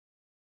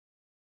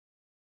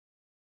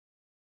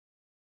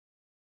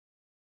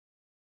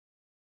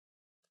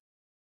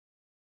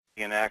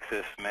and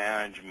access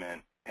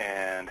management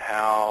and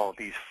how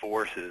these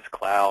forces,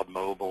 cloud,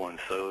 mobile, and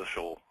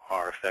social,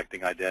 are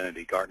affecting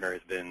identity. Gartner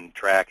has been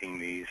tracking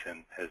these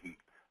and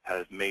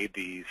has made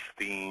these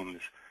themes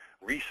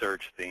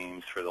research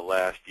themes for the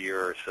last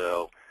year or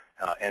so,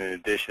 and in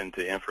addition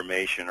to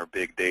information or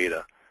big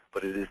data.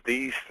 But it is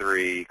these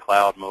three,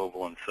 cloud,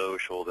 mobile, and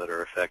social, that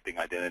are affecting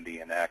identity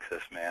and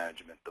access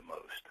management the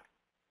most.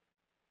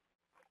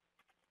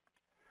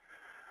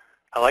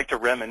 I like to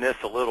reminisce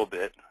a little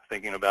bit,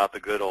 thinking about the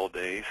good old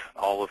days,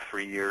 all of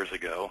 3 years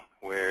ago,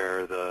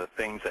 where the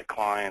things that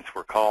clients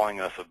were calling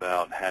us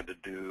about had to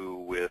do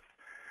with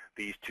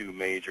these two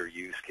major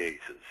use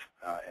cases.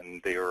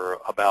 And they were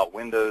about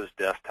Windows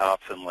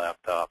desktops and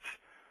laptops,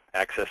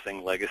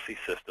 accessing legacy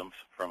systems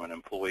from an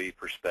employee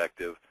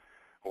perspective,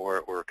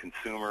 or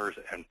consumers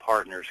and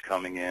partners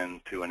coming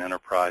in to an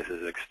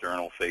enterprise's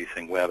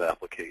external-facing web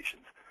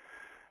applications.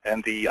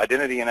 And the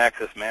identity and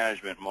access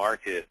management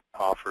market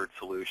offered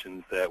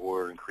solutions that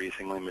were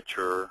increasingly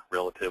mature,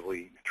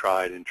 relatively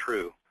tried and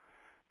true.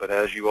 But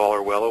as you all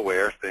are well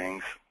aware,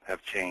 things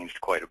have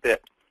changed quite a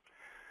bit.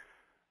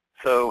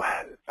 So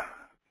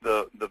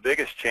the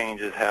biggest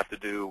changes have to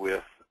do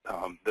with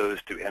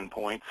those two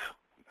endpoints.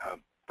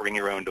 Bring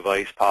your own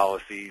device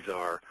policies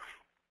are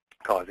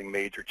causing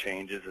major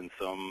changes and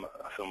some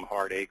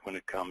heartache when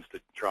it comes to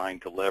trying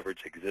to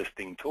leverage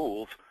existing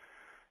tools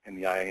in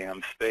the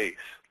IAM space.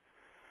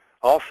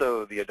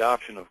 Also, the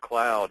adoption of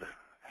cloud,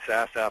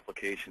 SaaS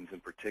applications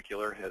in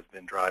particular, has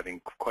been driving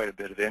quite a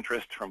bit of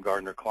interest from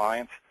Gartner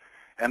clients.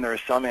 And there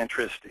is some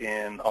interest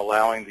in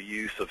allowing the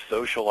use of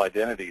social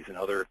identities and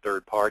other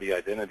third-party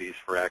identities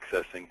for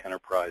accessing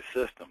enterprise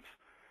systems.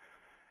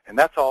 And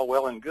that's all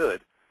well and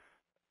good.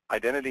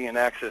 Identity and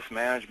access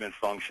management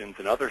functions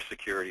and other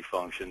security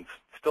functions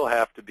still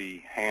have to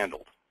be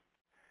handled.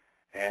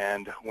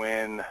 And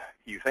when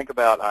you think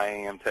about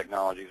IAM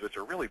technologies, which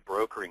are really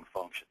brokering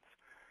functions,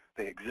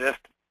 they exist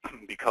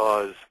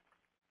because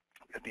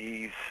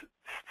these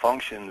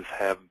functions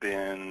have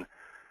been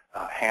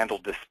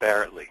handled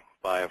disparately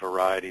by a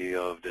variety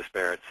of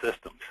disparate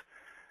systems.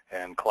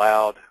 And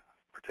cloud,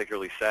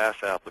 particularly SaaS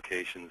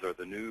applications, are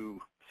the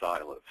new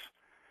silos,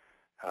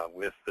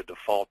 with the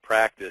default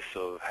practice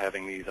of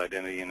having these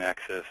identity and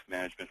access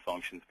management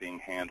functions being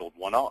handled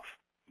one-off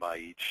by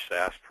each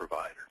SaaS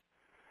provider.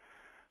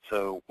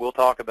 So we'll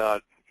talk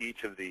about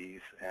each of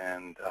these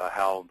and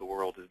how the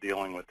world is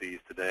dealing with these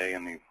today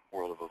in the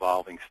world of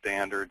evolving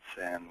standards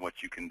and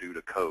what you can do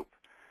to cope.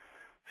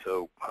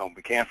 So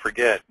we can't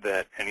forget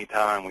that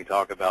anytime we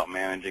talk about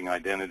managing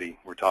identity,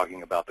 we're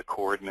talking about the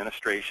core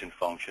administration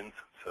functions,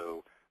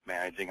 so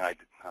managing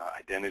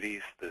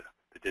identities, the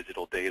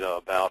digital data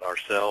about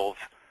ourselves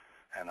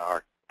and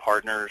our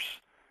partners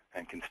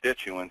and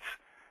constituents,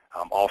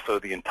 also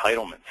the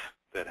entitlements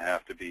that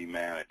have to be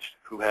managed,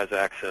 who has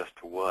access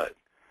to what,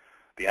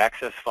 the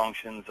access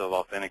functions of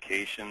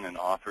authentication and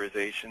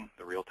authorization,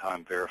 the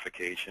real-time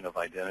verification of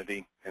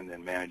identity, and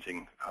then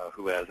managing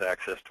who has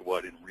access to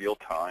what in real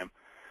time.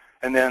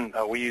 And then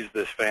we use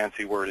this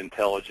fancy word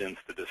intelligence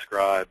to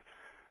describe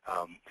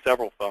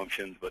several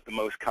functions, but the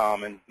most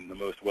common and the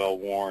most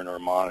well-worn are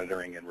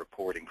monitoring and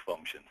reporting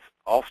functions,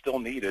 all still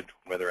needed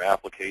whether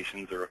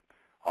applications are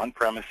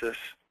on-premises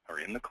or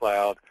in the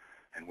cloud,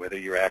 and whether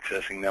you're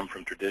accessing them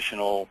from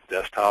traditional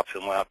desktops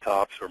and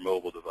laptops or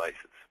mobile devices.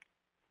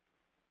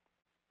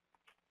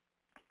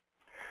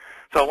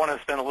 So I want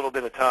to spend a little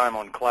bit of time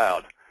on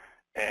cloud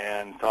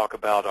and talk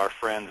about our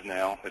friends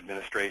now,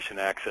 Administration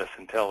Access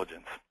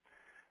Intelligence.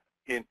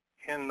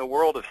 In the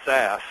world of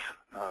SaaS,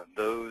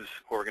 those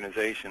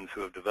organizations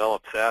who have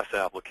developed SaaS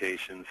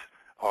applications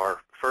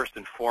are first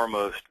and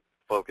foremost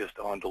focused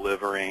on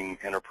delivering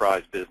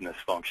enterprise business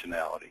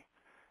functionality.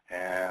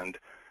 And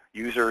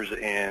users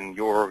in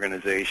your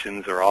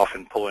organizations are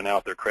often pulling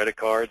out their credit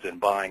cards and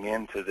buying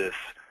into this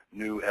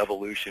new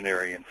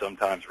evolutionary and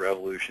sometimes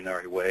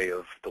revolutionary way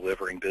of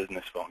delivering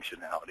business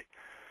functionality,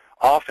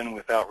 often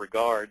without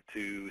regard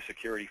to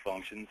security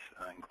functions,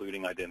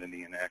 including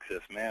identity and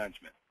access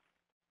management.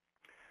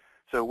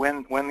 So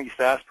when these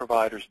SaaS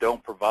providers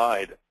don't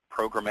provide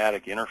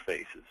programmatic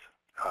interfaces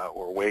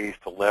or ways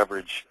to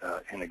leverage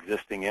an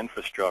existing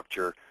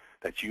infrastructure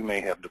that you may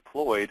have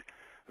deployed,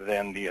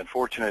 then the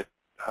unfortunate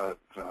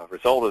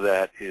result of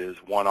that is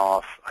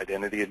one-off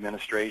identity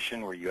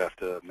administration, where you have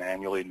to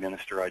manually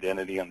administer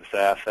identity on the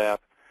SaaS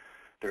app.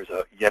 There's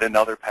yet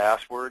another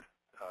password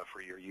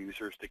for your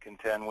users to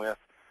contend with,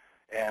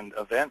 and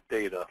event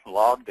data,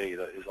 log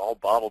data, is all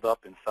bottled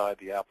up inside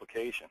the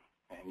application,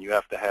 and you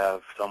have to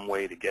have some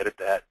way to get at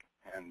that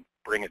and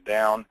bring it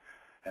down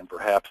and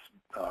perhaps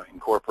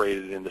incorporate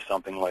it into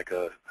something like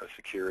a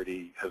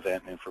security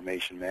event and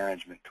information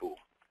management tool.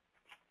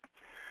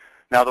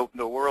 Now,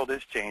 the world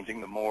is changing.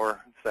 The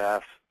more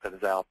SaaS that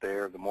is out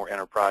there, the more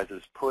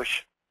enterprises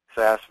push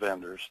SaaS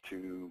vendors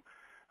to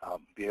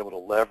be able to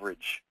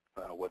leverage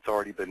what's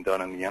already been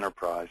done in the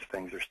enterprise.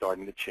 Things are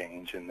starting to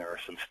change, and there are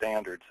some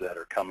standards that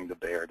are coming to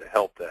bear to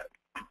help that.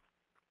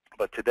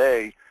 But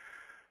today,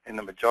 in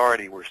the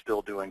majority, we're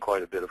still doing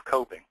quite a bit of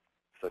coping,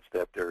 such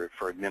that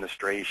for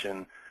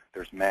administration,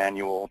 There's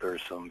manual.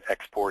 There's some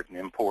export and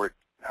import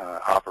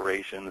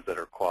operations that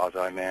are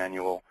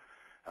quasi-manual.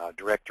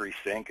 Directory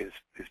sync is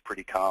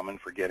pretty common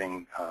for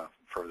getting,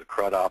 for the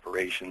CRUD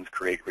operations,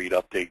 create, read,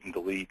 update, and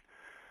delete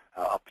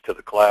up to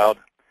the cloud.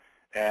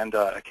 And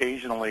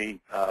occasionally,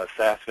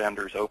 SaaS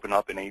vendors open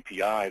up an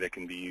API that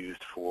can be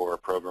used for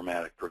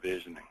programmatic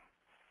provisioning.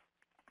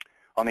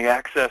 On the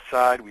access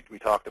side, we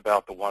talked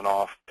about the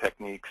one-off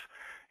techniques.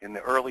 In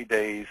the early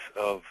days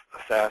of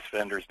SaaS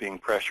vendors being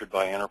pressured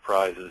by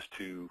enterprises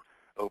to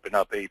open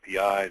up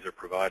APIs or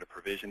provide a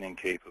provisioning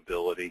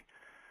capability,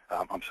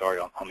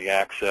 on the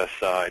access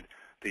side,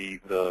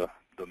 the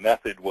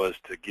method was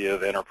to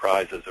give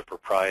enterprises a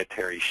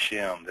proprietary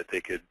shim that they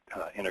could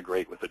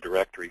integrate with a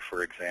directory,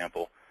 for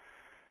example.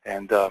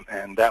 And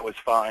that was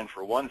fine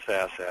for one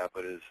SaaS app,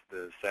 but as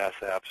the SaaS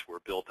apps were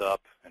built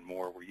up and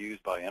more were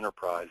used by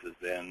enterprises,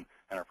 then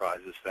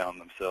enterprises found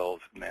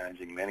themselves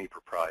managing many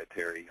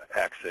proprietary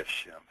access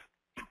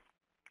shims.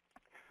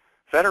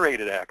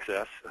 Federated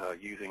access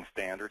using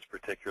standards,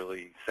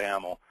 particularly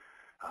SAML,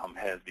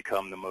 has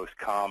become the most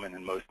common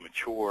and most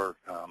mature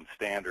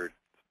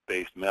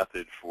standard-based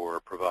method for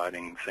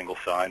providing single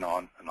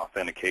sign-on and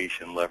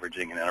authentication,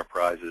 leveraging an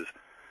enterprise's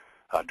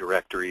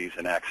directories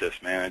and access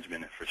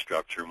management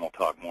infrastructure, and we'll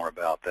talk more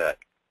about that.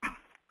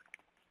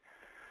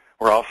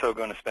 We're also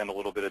going to spend a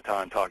little bit of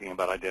time talking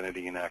about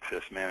identity and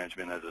access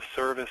management as a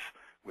service,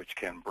 which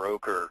can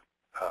broker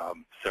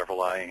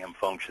several IAM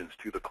functions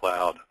to the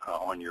cloud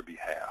on your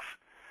behalf.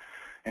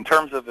 In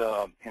terms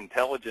of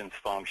intelligence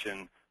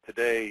function,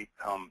 today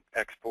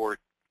export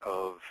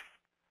of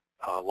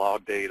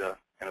log data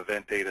and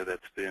event data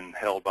that's been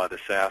held by the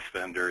SaaS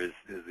vendor is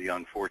the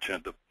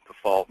unfortunate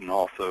default, and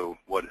also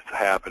what is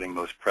happening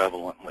most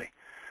prevalently.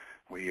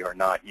 We are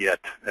not yet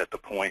at the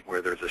point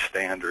where there's a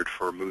standard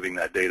for moving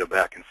that data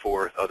back and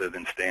forth other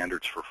than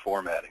standards for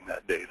formatting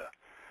that data.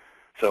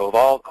 So of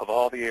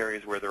all the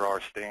areas where there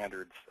are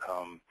standards,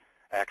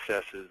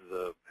 access is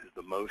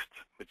the most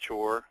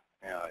mature,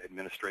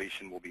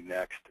 administration will be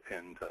next,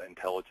 and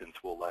intelligence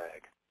will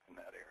lag in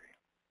that area.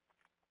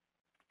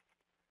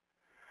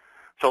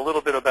 So a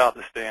little bit about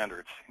the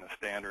standards.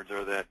 Standards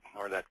are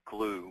that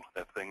glue,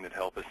 that thing that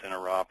help us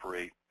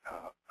interoperate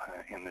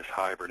in this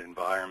hybrid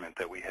environment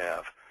that we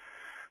have.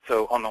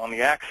 So on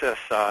the access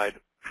side,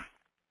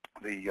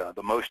 the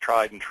most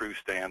tried and true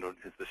standard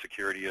is the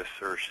Security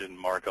Assertion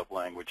Markup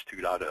Language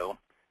 2.0.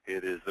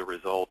 It is the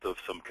result of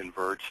some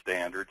converged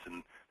standards,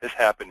 and this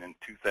happened in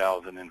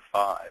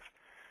 2005.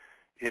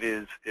 It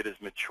is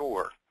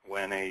mature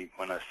when a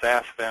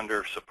SaaS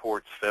vendor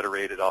supports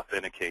federated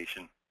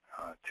authentication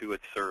to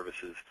its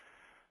services.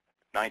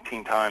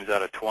 19 times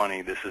out of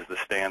 20, this is the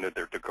standard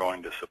that they're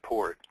going to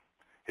support.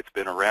 It's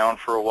been around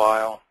for a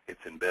while.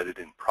 It's embedded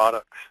in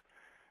products.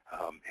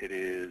 It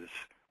is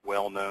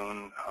well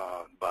known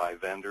by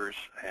vendors,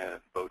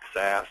 both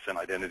SaaS and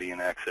identity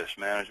and access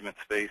management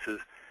spaces.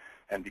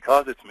 And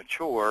because it's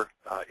mature,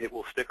 it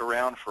will stick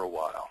around for a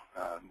while.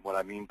 What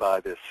I mean by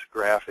this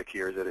graphic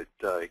here is that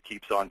it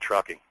keeps on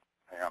trucking.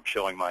 I'm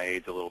showing my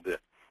age a little bit.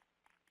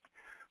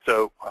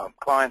 So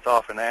clients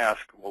often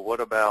ask, well, what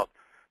about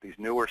these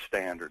newer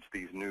standards,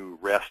 these new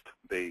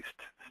REST-based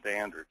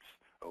standards,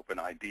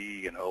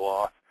 OpenID and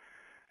OAuth?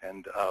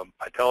 And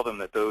I tell them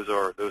that those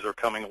are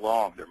coming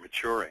along. They're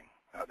maturing.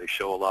 They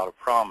show a lot of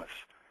promise,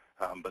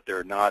 but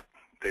they're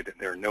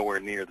nowhere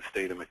near the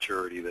state of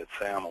maturity that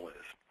SAML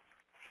is.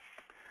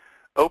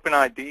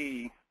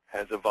 OpenID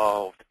has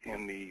evolved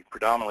in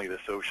predominantly the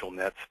social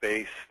net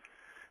space.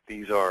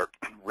 These are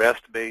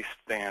REST-based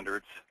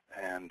standards,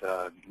 and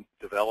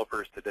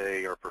developers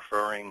today are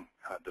preferring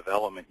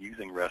development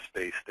using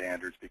REST-based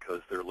standards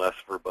because they're less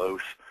verbose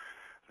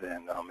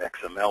than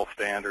XML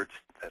standards,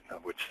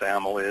 which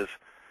SAML is.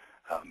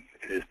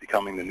 It is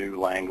becoming the new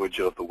language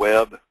of the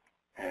web,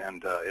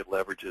 and it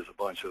leverages a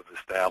bunch of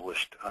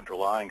established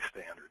underlying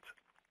standards.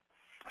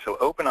 So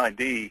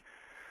OpenID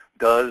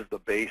does the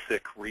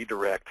basic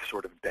redirect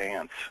sort of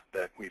dance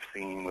that we've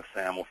seen with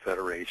SAML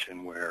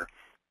Federation, where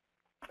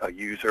a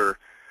user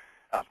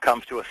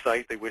comes to a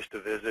site they wish to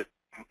visit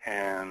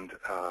and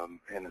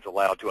is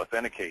allowed to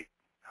authenticate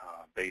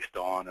based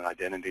on an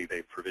identity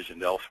they've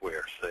provisioned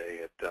elsewhere,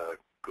 say at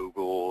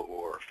Google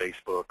or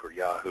Facebook or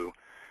Yahoo,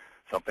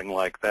 something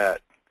like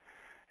that.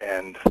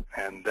 And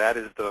that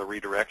is the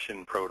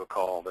redirection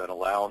protocol that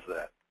allows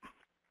that.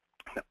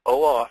 Now,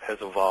 OAuth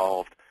has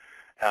evolved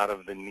out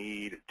of the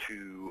need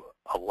to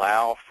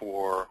allow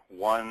for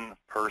one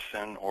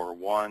person or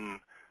one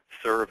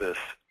service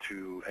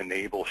to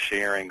enable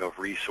sharing of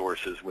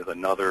resources with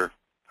another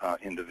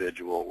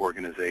individual,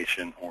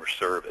 organization, or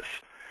service.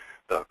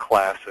 The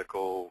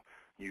classical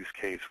use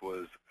case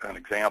an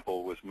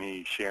example was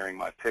me sharing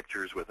my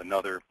pictures with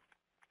another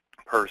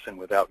person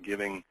without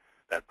giving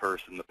that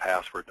person the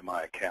password to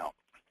my account.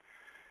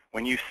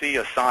 When you see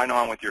a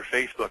sign-on with your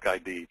Facebook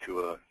ID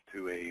to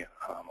a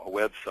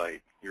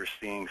website, you're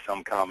seeing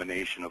some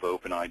combination of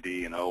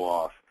OpenID and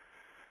OAuth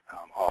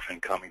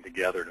often coming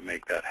together to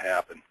make that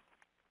happen.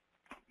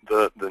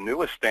 The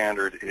newest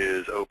standard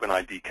is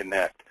OpenID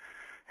Connect,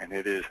 and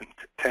it is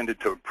intended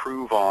to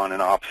improve on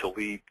and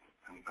obsolete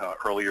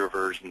earlier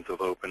versions of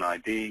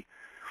OpenID,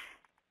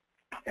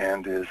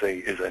 and is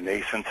a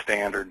nascent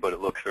standard, but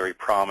it looks very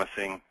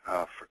promising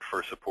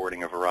for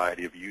supporting a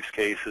variety of use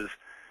cases,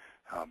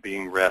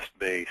 being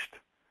REST-based,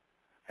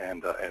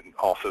 and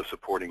also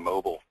supporting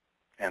mobile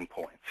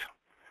endpoints.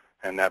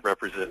 And that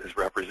is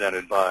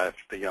represented by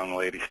the young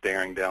lady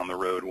staring down the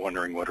road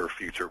wondering what her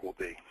future will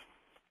be.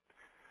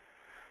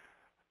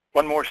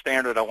 One more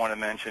standard I want to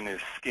mention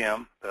is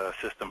SCIM, the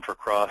System for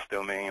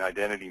Cross-Domain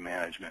Identity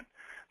Management.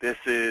 This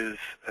is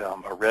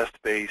a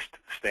REST-based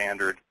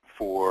standard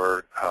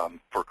for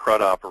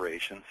CRUD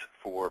operations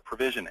for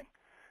provisioning.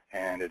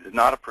 And it is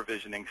not a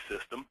provisioning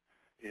system.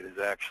 It is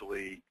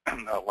actually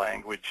a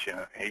language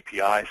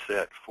API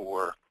set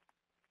for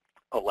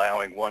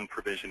allowing one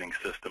provisioning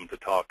system to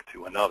talk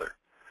to another.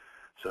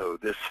 So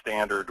this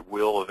standard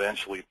will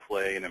eventually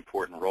play an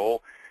important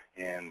role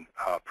in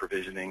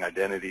provisioning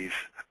identities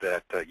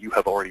that you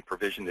have already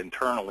provisioned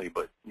internally,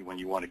 but when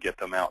you want to get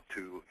them out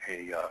to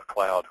a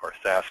cloud or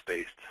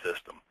SaaS-based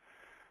system.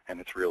 And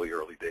it's really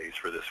early days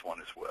for this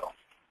one as well.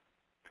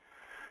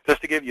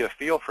 Just to give you a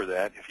feel for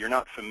that, if you're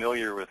not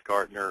familiar with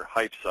Gartner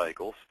hype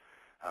cycles,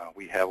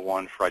 we have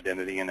one for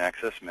identity and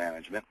access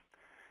management.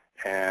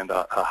 And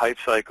a hype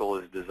cycle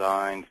is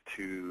designed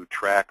to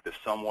track the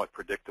somewhat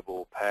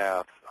predictable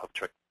path of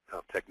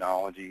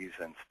technologies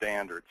and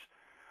standards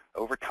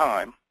over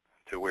time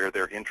to where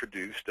they're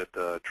introduced at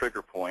the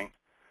trigger point,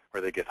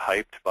 where they get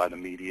hyped by the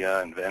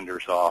media and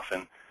vendors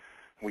often.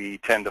 We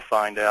tend to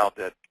find out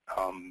that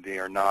they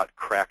are not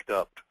cracked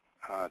up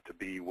to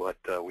be what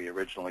we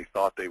originally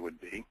thought they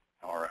would be,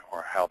 or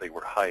how they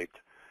were hyped,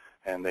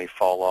 and they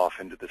fall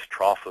off into this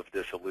trough of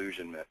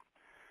disillusionment.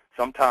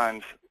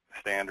 Sometimes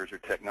standards or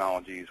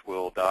technologies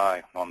will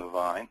die on the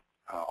vine.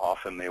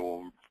 Often they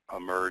will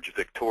emerge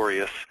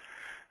victorious,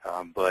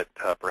 but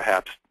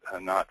perhaps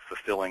not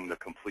fulfilling the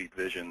complete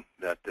vision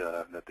that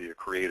the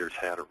creators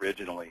had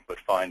originally, but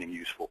finding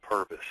useful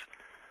purpose.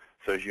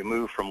 So as you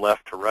move from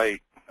left to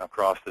right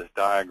across this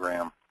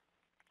diagram,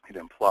 it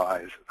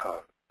implies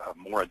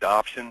more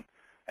adoption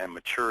and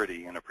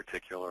maturity in a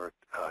particular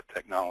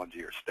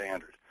technology or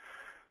standard.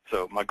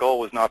 So my goal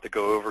was not to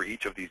go over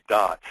each of these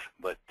dots,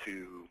 but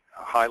to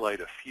highlight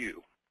a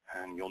few.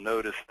 And you'll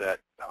notice that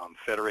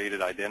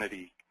federated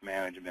identity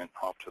management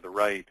off to the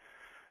right,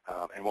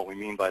 and what we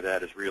mean by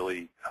that is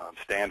really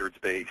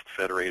standards-based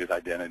federated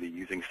identity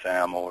using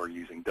SAML or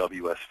using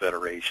WS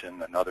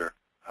Federation, another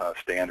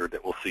standard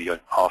that we'll see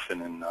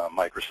often in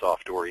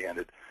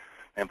Microsoft-oriented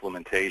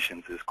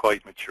implementations, is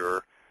quite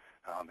mature.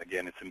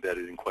 Again, it's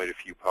embedded in quite a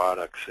few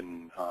products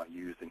and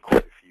used in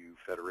quite a few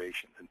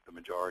federations, and the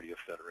majority of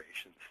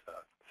federations,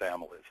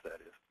 SAML is,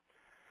 that is.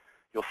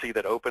 You'll see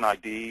that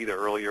OpenID, the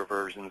earlier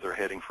versions, are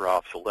heading for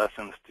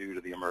obsolescence due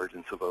to the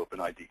emergence of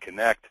OpenID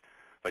Connect,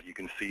 but you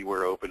can see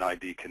where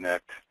OpenID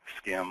Connect,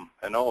 SCIM,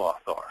 and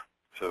OAuth are.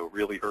 So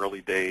really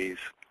early days,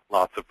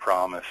 lots of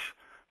promise,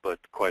 but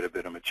quite a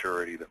bit of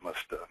maturity that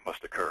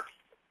must occur.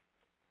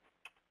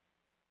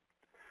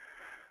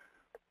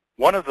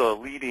 One of the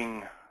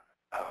leading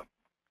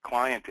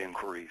client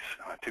inquiries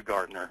to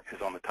Gartner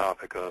is on the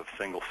topic of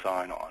single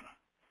sign-on.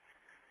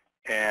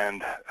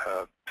 And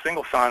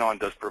single sign-on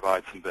does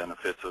provide some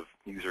benefits of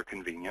user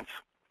convenience.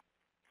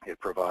 It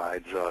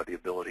provides the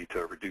ability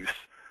to reduce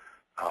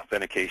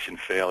authentication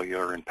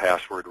failure and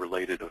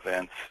password-related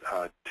events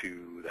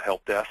to the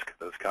help desk,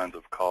 those kinds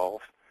of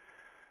calls.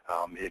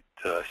 It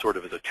sort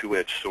of is a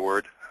two-edged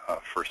sword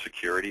for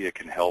security. It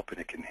can help and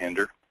it can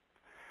hinder.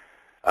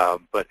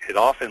 But it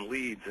often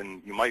leads,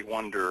 and you might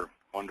wonder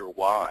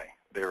why.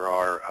 There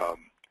are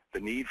the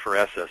need for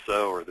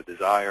SSO, or the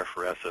desire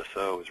for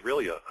SSO, is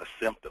really a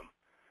symptom,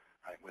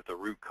 right, with the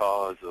root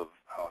cause of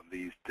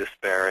these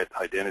disparate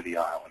identity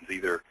islands,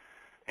 either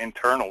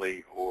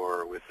internally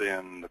or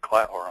within the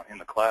cloud or in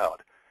the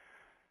cloud.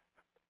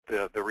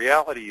 The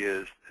reality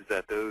is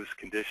that those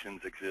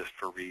conditions exist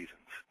for reasons.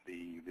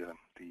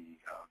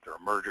 There are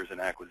mergers and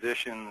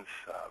acquisitions.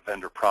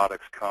 Vendor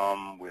products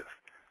come with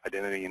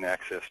identity and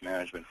access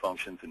management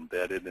functions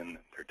embedded, and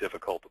they're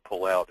difficult to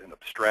pull out and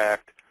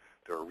abstract.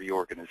 There are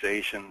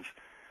reorganizations,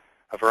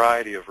 a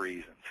variety of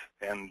reasons.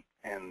 And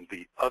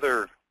the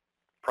other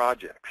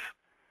projects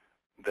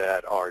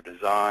that are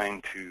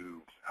designed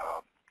to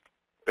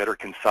better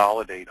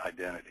consolidate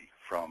identity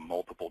from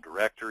multiple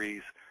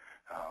directories,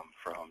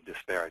 from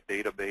disparate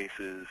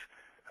databases,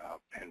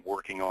 and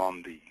working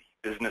on the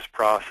business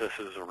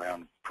processes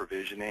around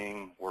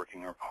provisioning,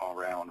 working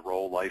around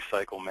role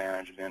lifecycle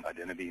management,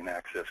 identity and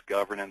access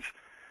governance,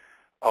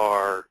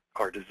 are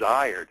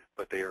desired,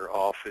 but they are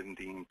often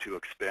deemed too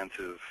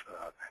expensive,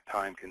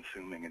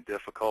 time-consuming, and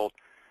difficult,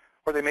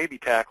 or they may be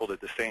tackled at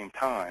the same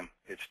time.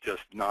 It's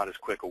just not as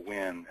quick a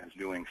win as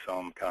doing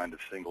some kind of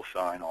single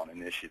sign-on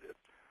initiative.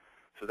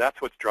 So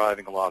that's what's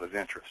driving a lot of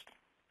interest.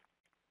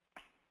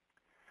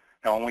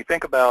 Now, when we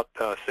think about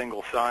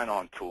single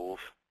sign-on tools,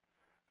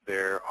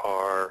 there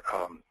are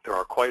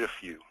quite a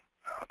few.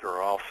 There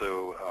are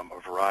also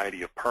a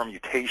variety of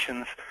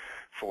permutations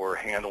for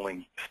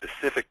handling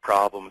specific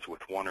problems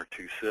with one or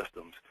two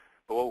systems.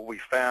 But what we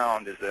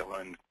found is that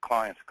when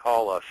clients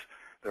call us,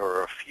 there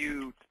are a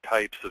few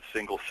types of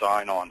single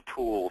sign-on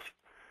tools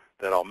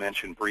that I'll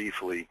mention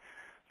briefly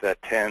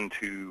that tend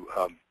to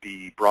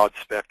be broad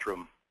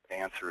spectrum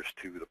answers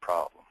to the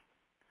problem.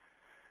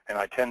 And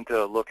I tend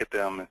to look at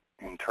them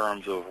in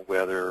terms of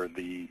whether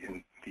the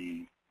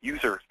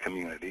user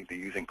community, the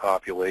using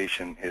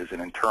population, is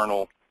an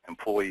internal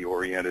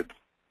employee-oriented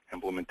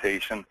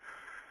implementation,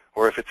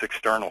 or if it's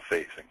external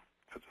facing,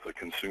 if it's a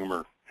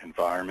consumer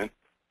environment.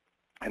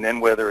 And then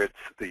whether it's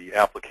the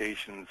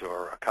applications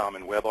or a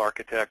common web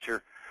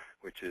architecture,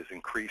 which is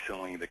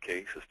increasingly the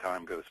case as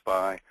time goes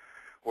by,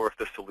 or if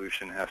the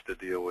solution has to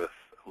deal with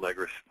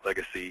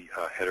legacy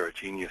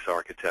heterogeneous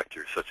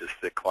architectures such as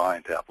thick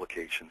client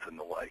applications and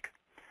the like.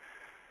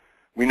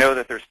 We know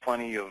that there's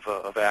plenty of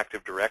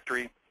Active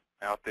Directory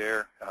out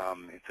there.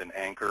 It's an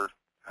anchor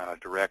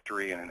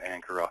directory and an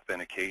anchor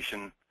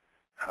authentication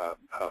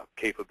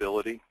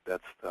capability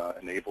that's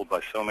enabled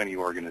by so many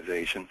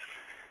organizations.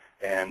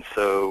 And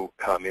so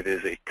it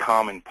is a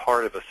common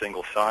part of a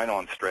single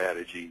sign-on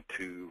strategy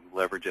to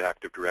leverage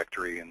Active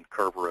Directory and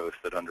Kerberos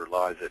that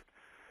underlies it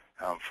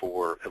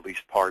for at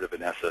least part of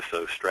an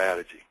SSO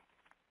strategy.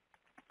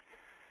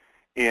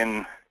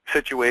 In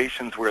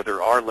situations where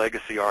there are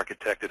legacy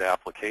architected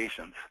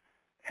applications,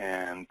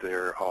 and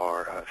there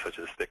are such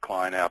as thick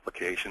client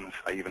applications,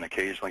 I even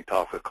occasionally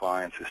talk with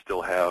clients who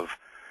still have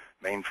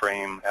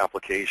mainframe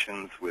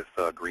applications with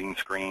green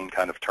screen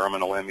kind of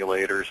terminal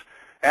emulators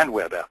and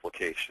web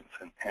applications,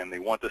 and they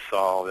want to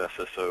solve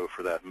SSO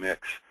for that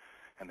mix,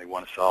 and they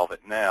want to solve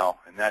it now,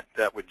 and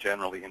that would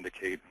generally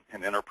indicate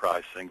an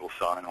enterprise single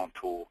sign-on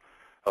tool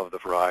of the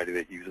variety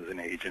that uses an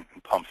agent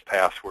and pumps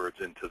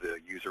passwords into the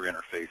user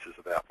interfaces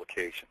of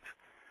applications.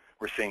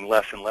 We're seeing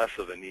less and less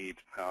of a need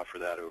for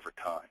that over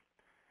time.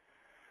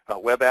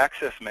 Web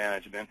access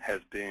management has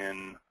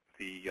been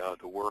the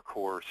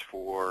workhorse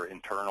for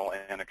internal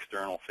and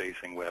external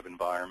facing web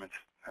environments.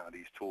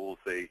 These tools,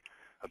 they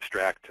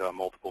abstract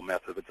multiple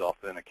methods of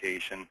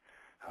authentication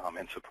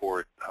and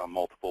support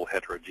multiple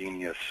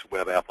heterogeneous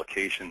web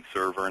application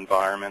server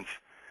environments.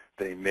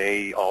 They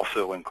may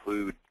also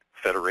include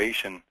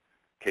federation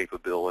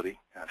capability,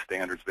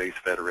 standards-based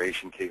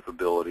federation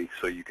capability,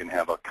 so you can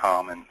have a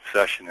common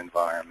session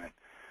environment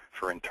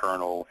for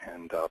internal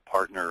and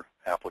partner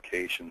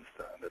applications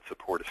that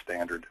support a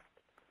standard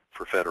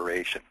for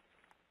federation.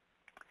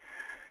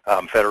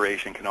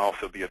 Federation can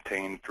also be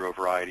obtained through a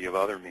variety of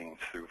other means,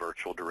 through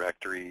virtual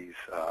directories,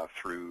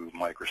 through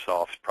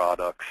Microsoft's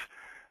products,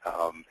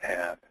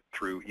 and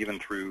even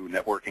through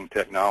networking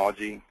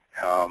technology,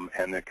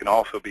 and it can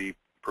also be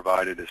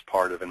provided as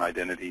part of an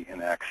identity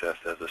and access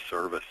as a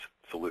service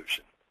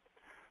solution.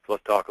 So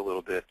let's talk a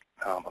little bit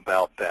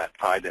about that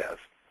IDaaS.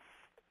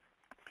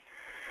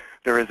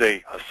 There is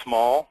a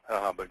small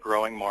but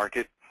growing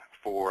market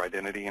for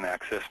identity and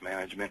access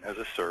management as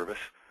a service.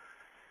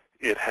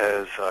 It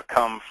has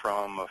come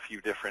from a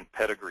few different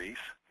pedigrees,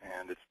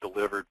 and it's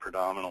delivered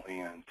predominantly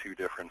in two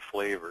different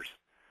flavors.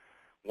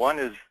 One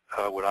is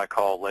what I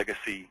call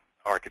legacy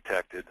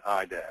architected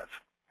IDaaS.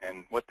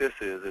 And what this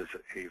is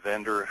a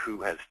vendor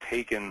who has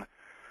taken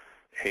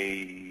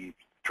a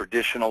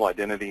traditional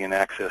identity and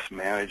access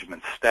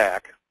management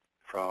stack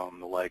from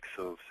the likes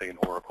of, say, an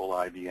Oracle,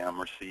 IBM,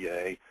 or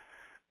CA,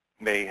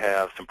 may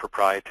have some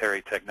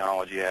proprietary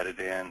technology added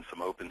in,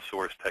 some open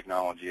source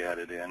technology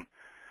added in,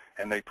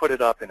 and they put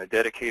it up in a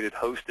dedicated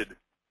hosted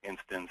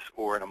instance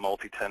or in a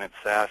multi-tenant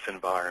SaaS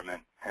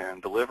environment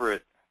and deliver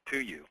it to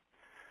you.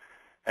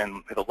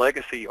 And the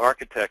legacy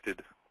architected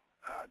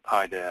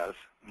IDaaS,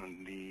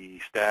 the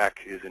stack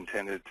is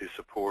intended to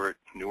support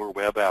newer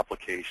web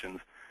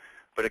applications,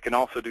 but it can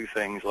also do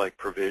things like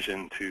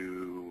provision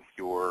to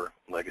your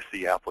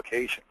legacy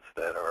applications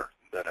that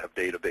have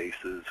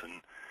databases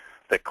and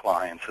thick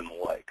clients and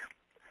the like.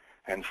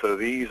 And so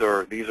these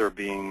are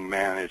being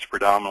managed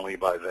predominantly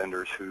by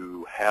vendors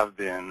who have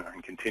been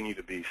and continue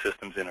to be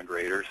systems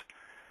integrators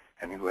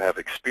and who have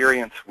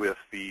experience with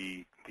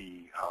the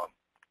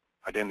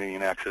identity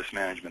and access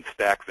management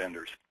stack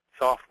vendors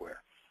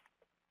software.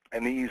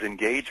 And these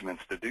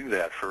engagements to do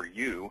that for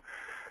you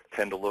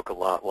tend to look a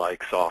lot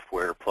like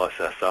software plus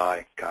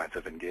SI kinds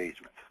of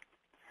engagements.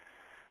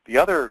 The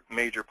other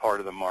major part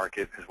of the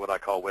market is what I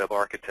call web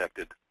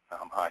architected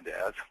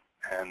IDaaS,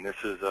 and this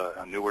is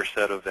a newer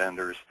set of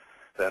vendors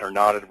that are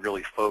not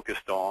really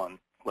focused on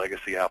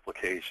legacy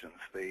applications.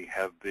 They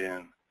have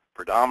been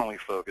predominantly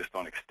focused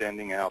on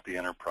extending out the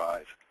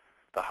enterprise,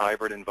 the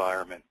hybrid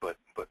environment, but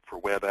for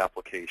web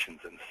applications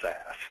and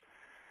SaaS.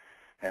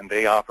 And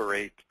they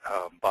operate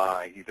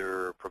by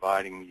either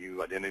providing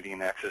you identity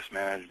and access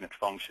management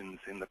functions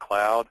in the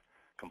cloud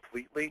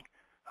completely,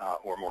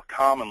 or more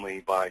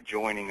commonly by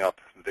joining up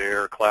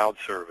their cloud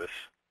service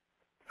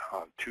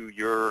to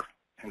your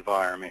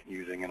environment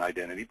using an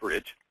identity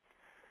bridge.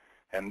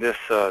 And this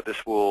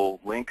will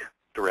link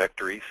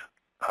directories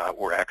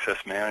or access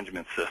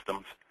management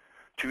systems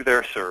to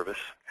their service,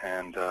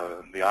 and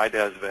the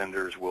IDaaS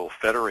vendors will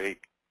federate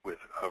with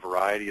a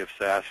variety of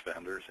SaaS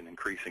vendors, an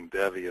increasing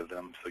bevy of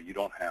them, so you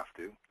don't have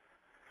to.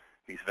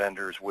 These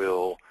vendors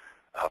will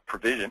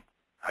provision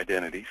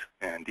identities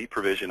and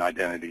deprovision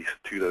identities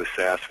to those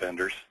SaaS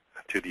vendors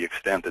to the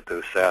extent that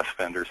those SaaS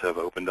vendors have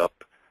opened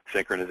up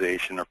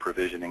synchronization or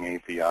provisioning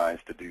APIs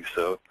to do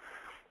so.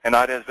 And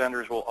IDaaS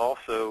vendors will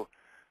also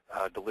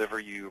deliver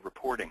you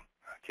reporting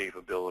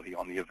capability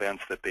on the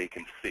events that they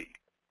can see.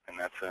 And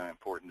that's an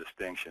important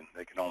distinction.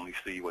 They can only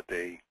see what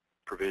they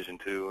provision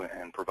to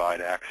and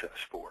provide access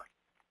for.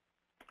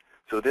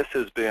 So this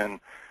has been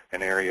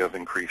an area of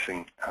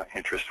increasing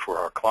interest for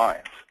our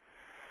clients.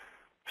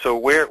 So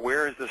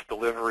where is this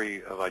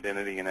delivery of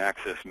identity and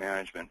access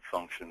management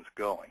functions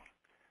going?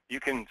 You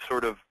can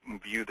sort of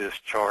view this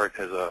chart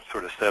as a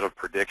sort of set of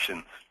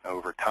predictions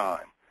over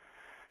time.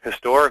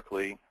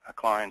 Historically,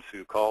 clients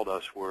who called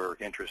us were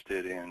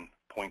interested in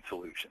point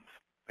solutions.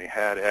 They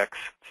had X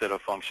set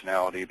of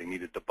functionality, they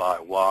needed to buy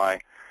Y,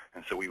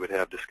 and so we would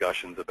have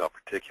discussions about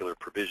particular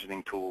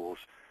provisioning tools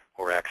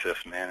or access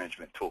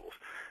management tools.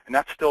 And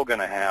that's still going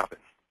to happen.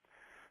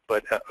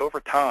 But over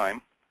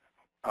time,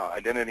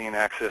 identity and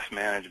access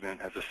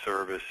management as a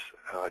service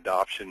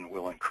adoption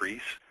will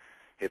increase.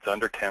 It's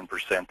under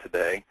 10%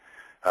 today.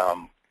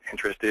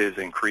 Interest is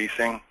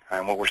increasing,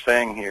 and what we're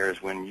saying here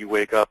is when you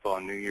wake up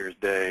on New Year's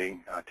Day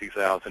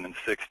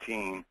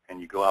 2016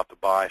 and you go out to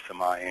buy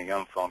some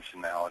IAM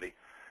functionality,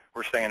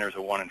 we're saying there's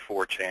a 1 in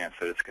 4 chance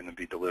that it's going to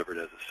be delivered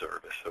as a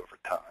service over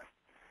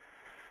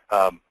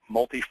time.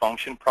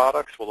 Multi-function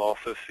products will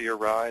also see a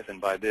rise, and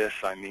by this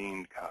I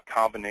mean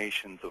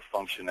combinations of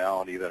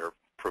functionality that are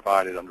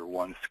provided under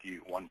one SKU,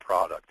 one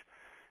product,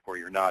 where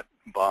you're not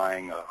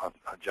buying a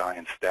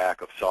giant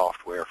stack of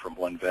software from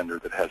one vendor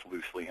that has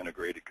loosely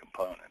integrated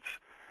components.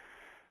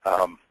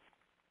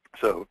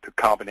 So the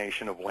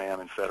combination of WAM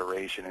and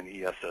Federation and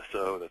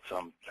ESSO that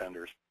some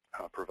vendors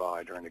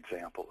provide are an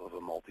example of a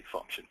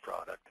multifunction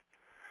product.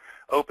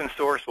 Open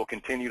source will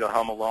continue to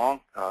hum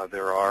along.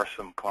 There are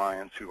some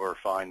clients who are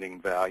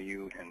finding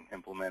value in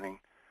implementing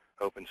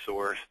open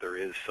source. There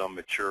is some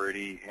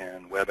maturity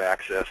in web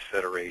access,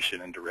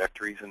 federation, and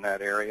directories in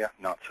that area,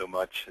 not so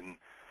much in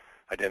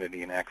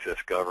identity and access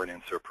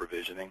governance or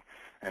provisioning,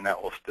 and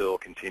that will still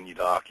continue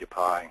to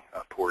occupy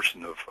a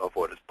portion of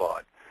what is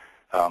bought.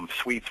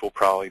 Suites will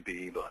probably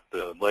be,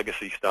 the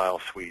legacy style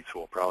suites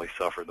will probably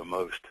suffer the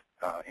most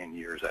in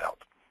years out.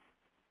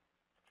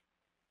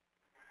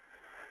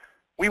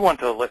 We want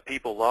to let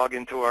people log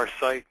into our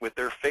site with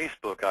their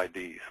Facebook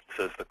IDs,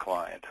 says the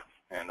client.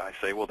 And I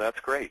say, well,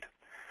 that's great.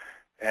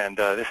 And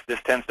this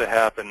tends to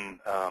happen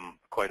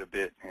quite a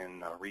bit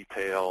in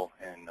retail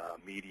and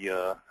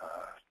media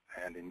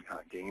and in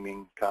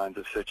gaming kinds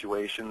of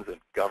situations, and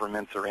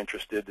governments are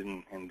interested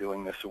in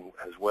doing this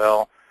as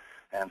well,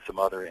 and some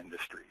other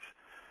industries.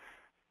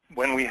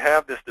 When we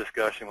have this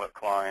discussion with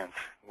clients,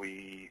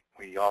 we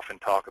often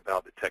talk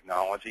about the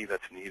technology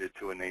that's needed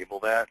to enable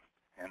that,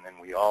 and then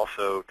we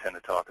also tend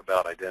to talk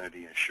about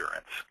identity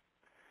assurance.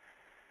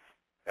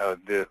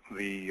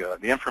 The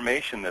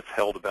information that's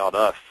held about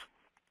us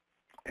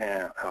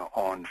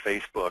on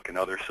Facebook and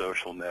other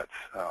social nets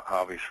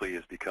obviously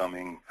is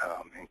becoming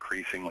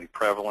increasingly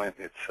prevalent.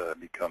 It's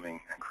becoming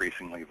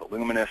increasingly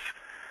voluminous,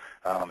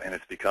 and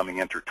it's becoming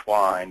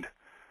intertwined,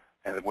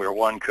 and where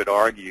one could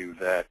argue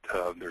that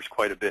there's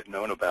quite a bit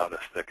known about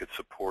us that could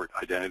support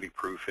identity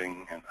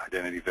proofing and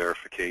identity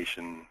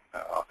verification,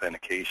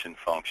 authentication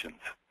functions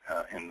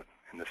in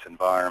this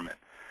environment.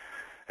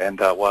 And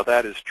while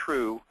that is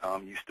true,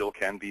 you still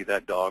can be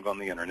that dog on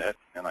the internet,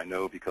 and I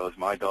know because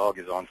my dog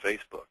is on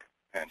Facebook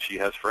and she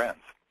has friends.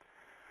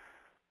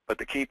 But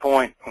the key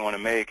point I want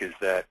to make is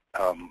that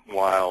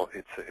while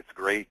it's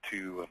great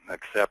to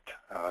accept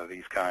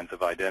these kinds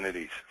of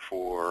identities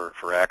for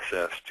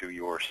access to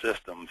your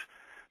systems,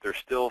 there's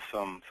still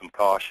some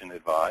caution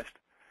advised,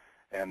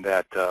 and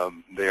that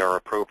they are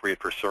appropriate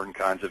for certain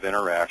kinds of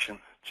interaction,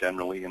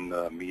 generally in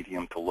the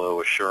medium to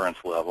low assurance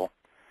level.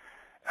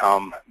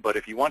 But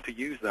if you want to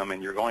use them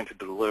and you're going to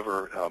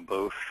deliver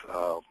both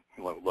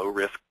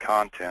low-risk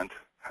content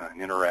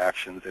and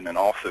interactions and then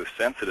also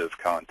sensitive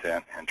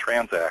content and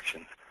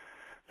transactions,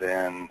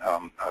 then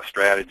a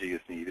strategy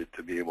is needed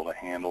to be able to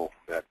handle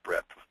that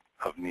breadth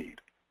of need.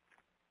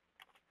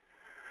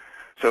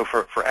 So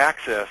for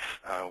access,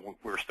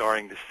 we're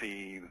starting to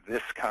see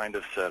this kind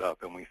of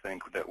setup, and we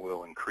think that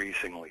we'll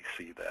increasingly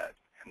see that.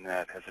 And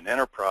that as an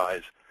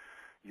enterprise,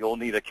 you'll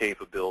need a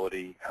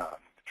capability,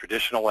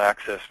 traditional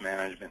access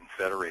management and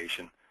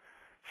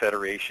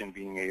federation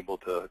being able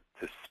to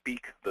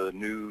speak the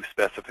new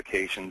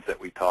specifications that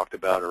we talked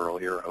about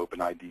earlier,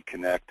 OpenID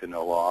Connect and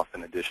OAuth,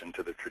 in addition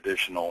to the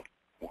traditional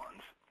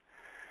ones.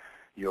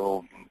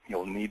 You'll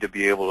need to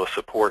be able to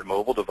support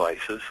mobile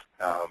devices,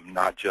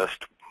 not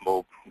just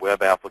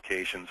web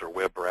applications or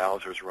web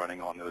browsers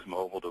running on those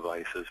mobile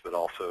devices, but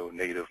also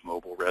native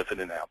mobile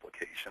resident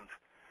applications.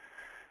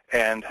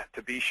 And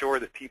to be sure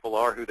that people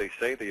are who they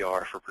say they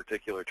are for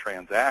particular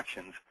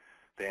transactions,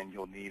 then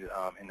you'll need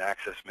in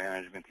access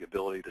management the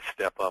ability to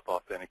step up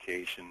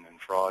authentication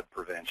and fraud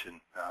prevention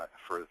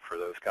for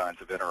those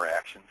kinds of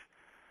interactions.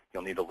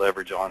 You'll need to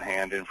leverage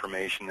on-hand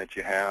information that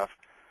you have.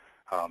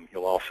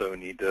 You'll also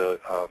need to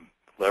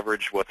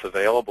leverage what's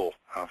available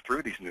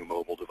through these new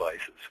mobile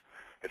devices.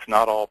 It's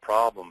not all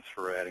problems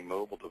for adding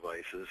mobile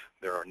devices.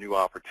 There are new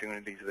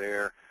opportunities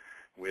there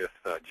with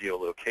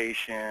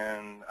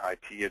geolocation,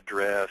 IP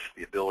address,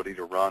 the ability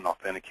to run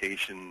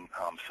authentication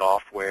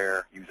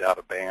software, use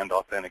out-of-band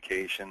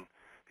authentication,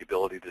 the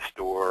ability to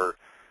store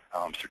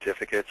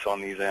certificates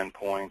on these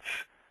endpoints,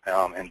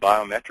 and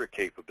biometric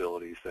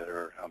capabilities that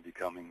are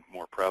becoming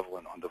more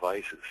prevalent on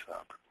devices,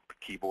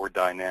 keyboard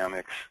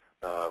dynamics,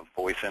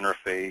 voice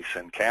interface,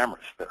 and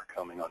cameras that are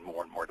coming on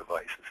more and more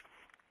devices.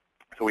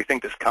 So we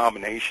think this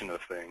combination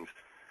of things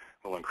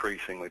will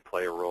increasingly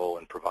play a role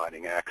in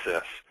providing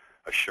access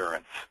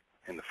assurance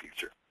in the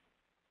future.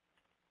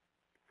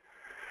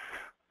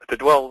 To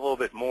dwell a little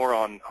bit more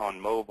on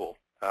mobile,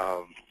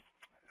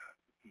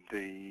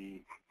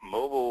 the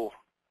mobile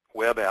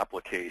web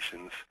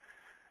applications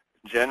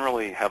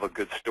generally have a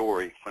good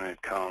story when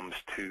it comes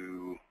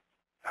to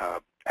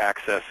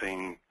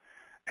accessing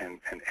an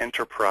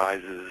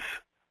enterprise's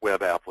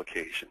web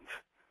applications.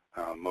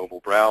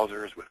 Mobile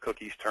browsers with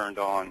cookies turned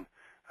on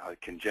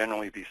can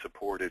generally be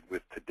supported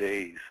with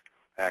today's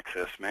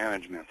access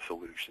management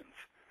solutions.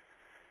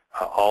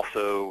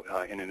 Also,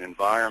 in an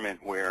environment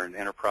where an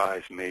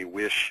enterprise may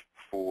wish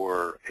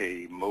for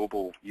a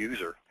mobile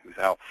user who's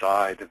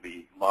outside of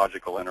the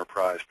logical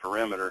enterprise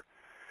perimeter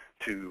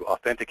to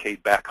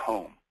authenticate back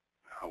home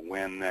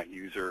when that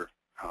user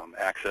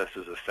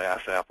accesses a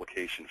SaaS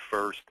application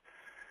first,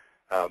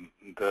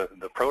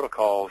 the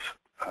protocols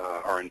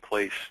are in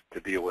place to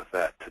deal with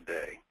that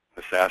today.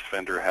 The SaaS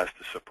vendor has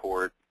to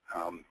support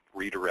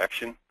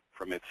redirection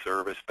from its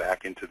service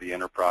back into the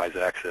enterprise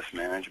access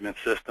management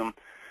system.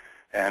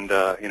 And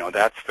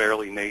that's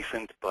fairly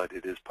nascent, but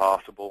it is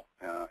possible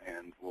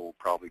and will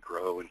probably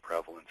grow in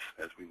prevalence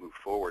as we move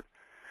forward.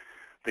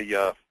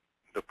 The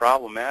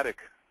problematic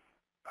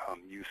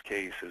use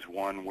case is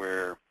one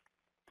where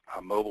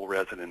mobile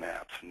resident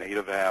apps,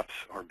 native apps,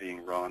 are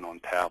being run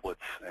on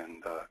tablets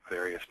and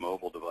various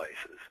mobile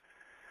devices.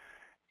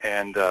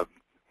 And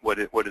what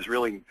is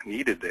really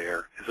needed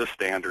there is a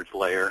standards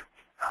layer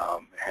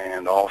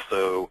and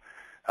also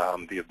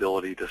the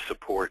ability to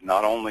support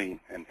not only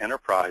an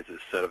enterprise's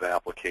set of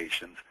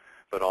applications,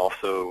 but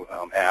also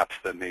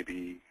apps that may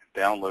be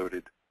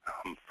downloaded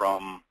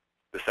from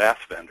the SaaS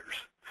vendors.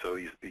 So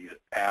these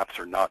apps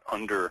are not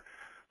under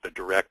the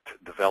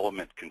direct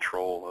development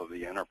control of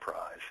the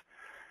enterprise.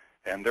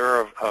 And there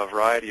are a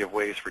variety of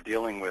ways for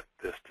dealing with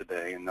this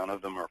today, and none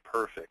of them are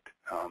perfect,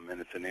 and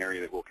it's an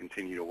area that we'll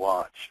continue to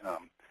watch.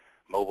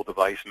 Mobile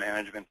device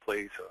management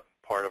plays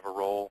a part of a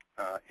role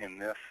in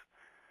this.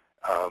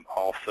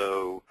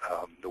 Also,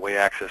 the way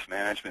access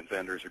management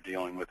vendors are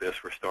dealing with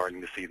this, we're starting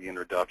to see the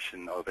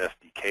introduction of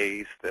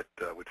SDKs that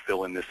would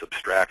fill in this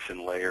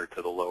abstraction layer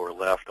to the lower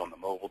left on the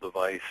mobile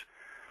device.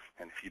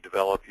 And if you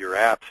develop your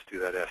apps to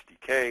that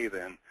SDK,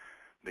 then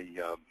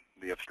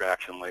the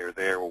abstraction layer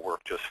there will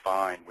work just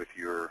fine with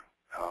your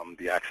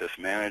the access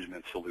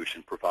management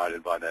solution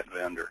provided by that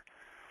vendor.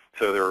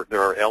 So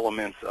there are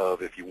elements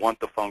of, if you want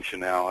the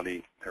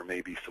functionality, there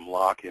may be some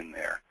lock-in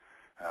there,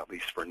 at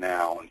least for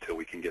now, until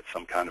we can get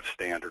some kind of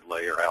standard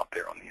layer out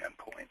there on the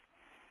endpoint.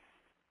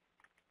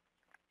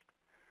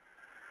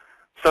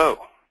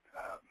 So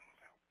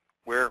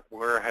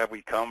where have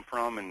we come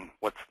from, and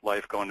what's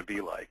life going to be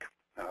like?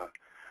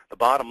 The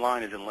bottom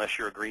line is, unless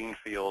you're a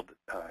greenfield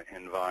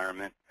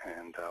environment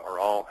and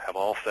have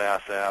all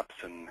SaaS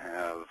apps and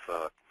have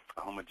a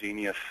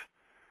homogeneous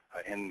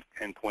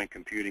endpoint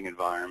computing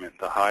environment,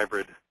 the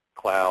hybrid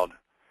cloud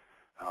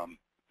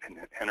and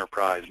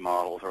enterprise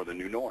models are the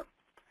new norm.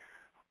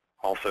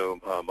 Also,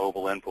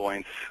 mobile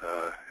endpoints,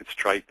 it's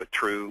trite but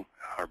true,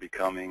 are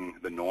becoming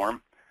the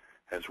norm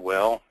as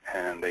well,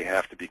 and they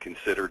have to be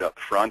considered up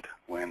front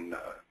when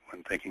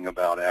thinking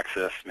about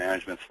access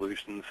management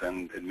solutions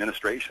and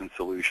administration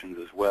solutions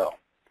as well.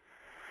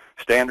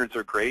 Standards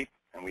are great,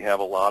 and we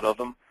have a lot of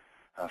them.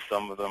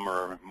 Some of them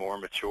are more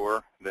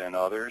mature than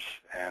others,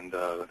 and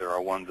there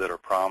are ones that are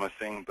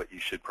promising, but you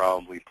should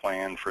probably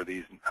plan for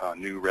these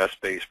new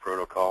REST-based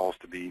protocols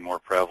to be more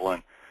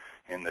prevalent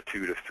in the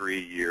 2 to 3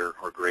 year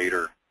or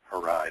greater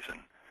horizon.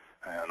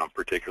 And I'm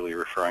particularly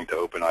referring to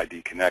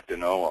OpenID Connect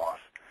and OAuth.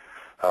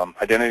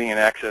 Identity and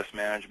access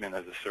management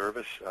as a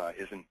service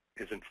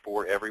isn't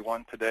for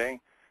everyone today.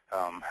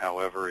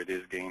 However, it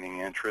is gaining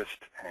interest,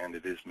 and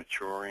it is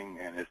maturing,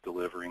 and is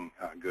delivering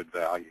good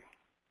value.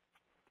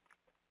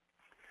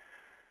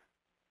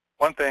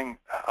 One thing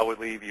I would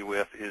leave you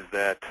with is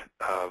that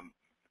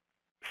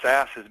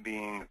SaaS is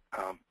being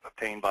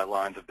obtained by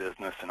lines of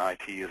business, and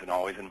IT isn't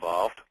always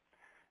involved.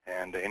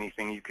 And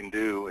anything you can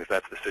do, if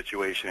that's the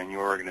situation in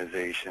your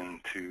organization,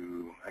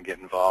 to get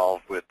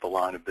involved with the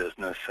line of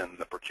business and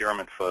the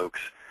procurement folks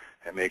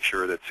and make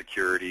sure that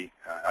security,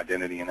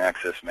 identity, and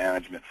access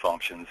management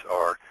functions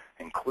are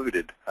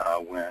included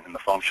in the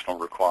functional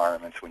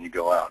requirements when you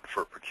go out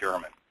for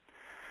procurement.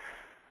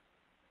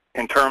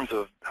 In terms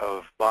of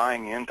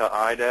buying into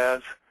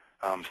IDaaS,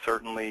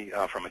 Certainly,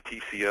 from a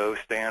TCO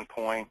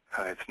standpoint,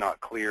 it's not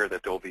clear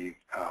that there'll be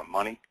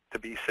money to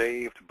be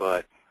saved,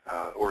 but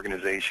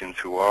organizations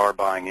who are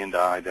buying into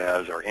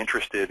IDaaS are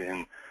interested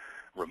in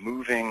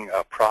removing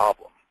a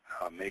problem,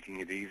 making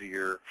it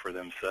easier for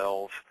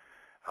themselves,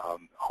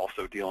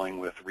 also dealing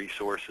with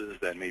resources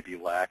that may be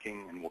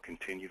lacking and will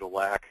continue to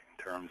lack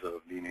in terms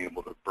of being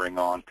able to bring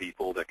on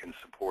people that can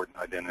support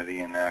identity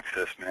and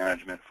access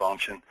management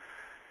function.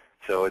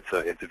 So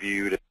it's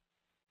viewed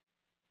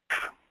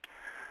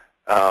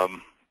as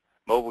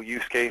mobile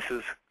use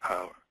cases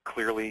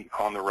clearly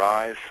on the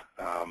rise.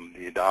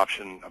 The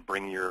adoption of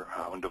bring your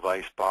own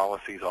device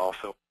policies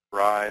also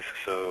rise.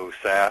 So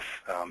SaaS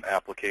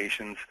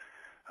applications,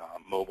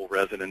 mobile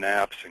resident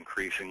apps,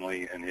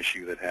 increasingly an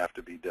issue that have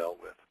to be dealt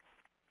with.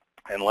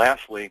 And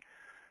lastly,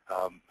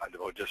 I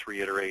will just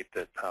reiterate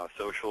that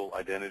social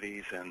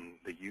identities and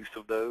the use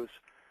of those,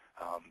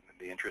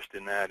 the interest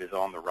in that is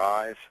on the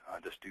rise.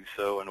 Just do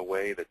so in a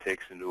way that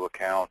takes into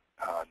account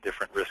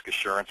different risk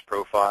assurance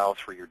profiles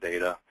for your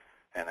data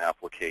and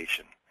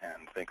application,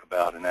 and think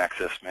about an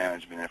access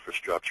management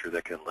infrastructure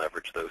that can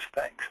leverage those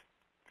things.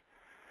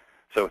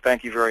 So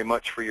thank you very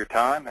much for your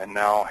time, and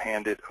now I'll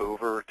hand it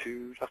over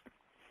to Justin.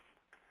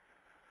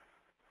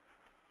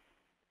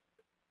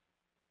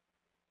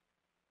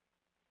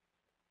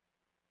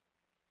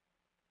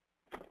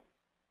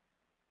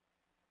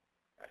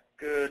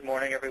 Good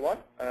morning, everyone.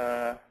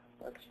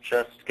 Let's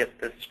just get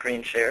this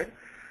screen shared.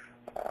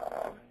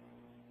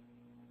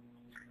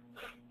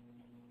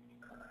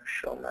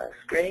 Show my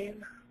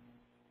screen.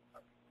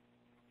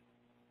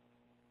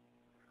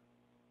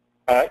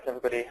 All right,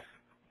 everybody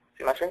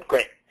see my screen?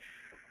 Great.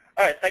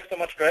 All right, thanks so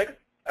much, Greg.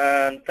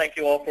 And thank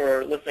you all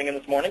for listening in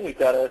this morning. We've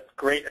got a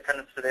great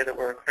attendance today that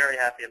we're very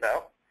happy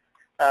about.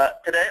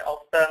 Today,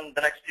 I'll spend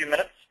the next few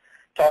minutes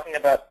talking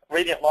about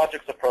Radiant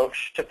Logic's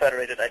approach to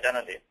federated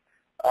identity.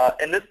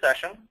 In this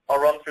session,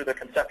 I'll run through the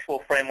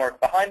conceptual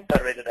framework behind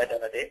federated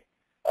identity,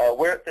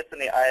 where it fits in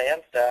the IAM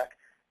stack,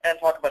 and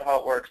talk about how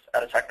it works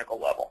at a technical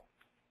level.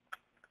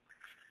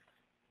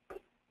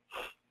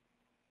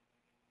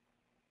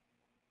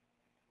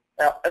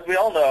 Now, as we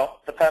all know,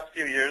 the past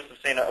few years have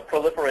seen a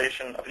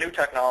proliferation of new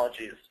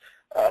technologies,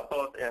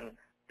 both in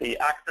the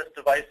access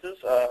devices,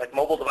 like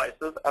mobile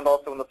devices, and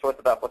also in the sorts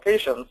of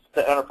applications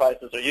that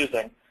enterprises are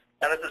using.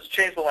 And this has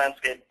changed the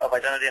landscape of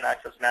identity and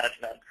access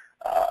management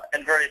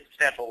in very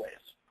substantial ways.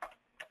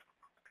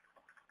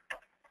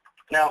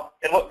 Now,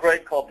 in what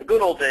Greg called the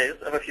good old days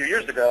of a few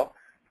years ago,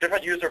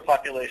 different user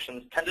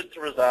populations tended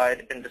to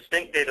reside in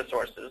distinct data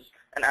sources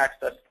and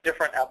access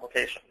different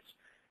applications.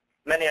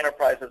 Many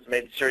enterprises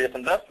made serious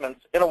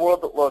investments in a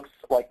world that looks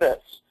like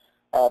this.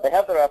 They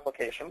have their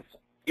applications,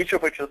 each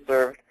of which has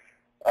served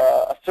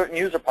a certain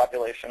user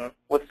population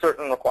with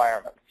certain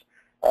requirements.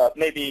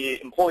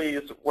 Maybe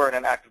employees were in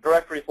an Active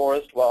Directory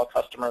forest while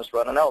customers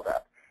run an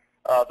LDAP.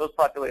 Those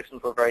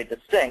populations were very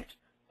distinct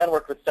and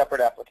worked with separate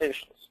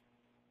applications.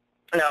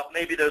 Now,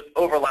 maybe there's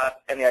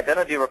overlap in the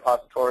identity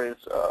repositories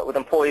with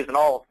employees in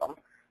all of them,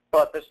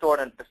 but they're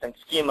stored in a distinct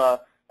schema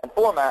and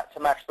format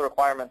to match the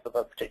requirements of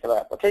a particular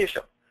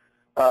application.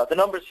 The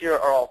numbers here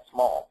are all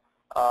small,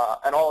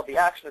 and all of the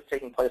action is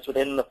taking place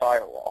within the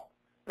firewall.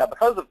 Now,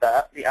 because of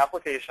that, the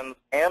applications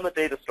and the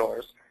data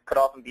stores could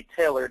often be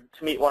tailored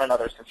to meet one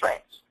another's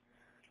constraints.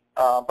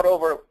 But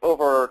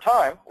over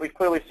time, we've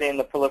clearly seen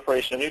the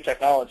proliferation of new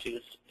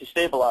technologies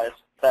destabilize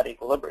that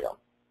equilibrium.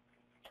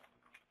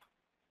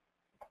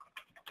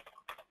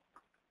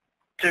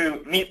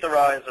 To meet the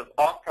rise of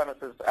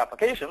off-premises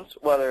applications,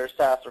 whether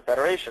SaaS or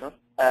Federation,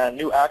 and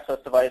new access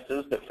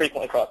devices that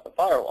frequently cross the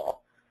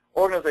firewall,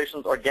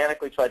 organizations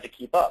organically tried to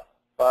keep up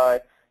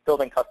by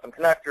building custom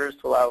connectors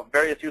to allow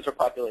various user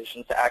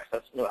populations to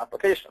access new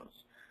applications.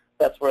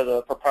 That's where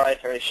the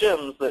proprietary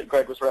shims that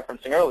Greg was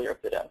referencing earlier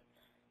fit in.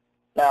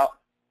 Now,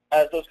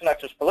 as those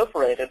connectors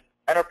proliferated,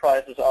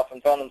 enterprises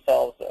often found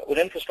themselves with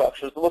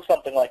infrastructures that look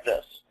something like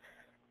this.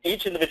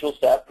 Each individual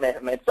step may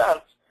have made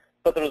sense,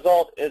 but the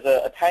result is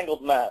a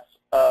tangled mess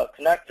of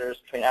connectors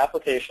between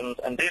applications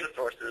and data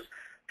sources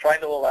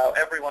trying to allow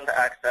everyone to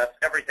access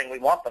everything we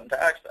want them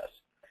to access.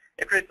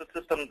 It creates a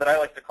system that I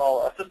like to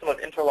call a system of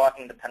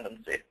interlocking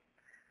dependency.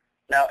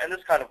 Now, in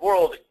this kind of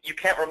world, you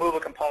can't remove a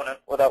component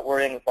without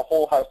worrying that the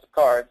whole house of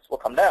cards will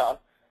come down,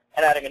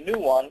 and adding a new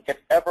one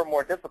gets ever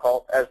more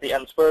difficult as the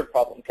n-squared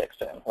problem kicks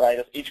in, right?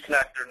 As each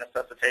connector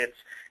necessitates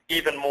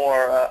even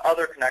more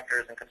other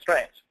connectors and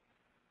constraints.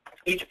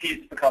 Each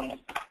piece becomes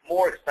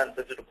more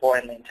expensive to deploy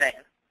and maintain.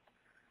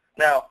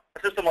 Now,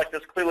 a system like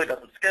this clearly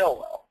doesn't scale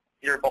well.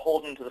 You're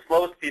beholden to the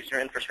slowest piece in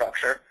your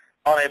infrastructure,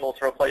 unable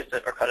to replace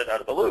it or cut it out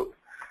of the loop.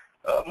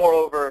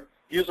 Moreover,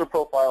 user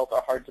profiles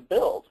are hard to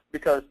build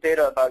because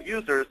data about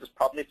users is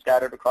probably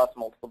scattered across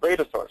multiple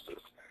data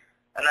sources.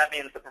 And that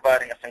means that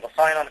providing a single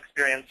sign-on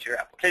experience to your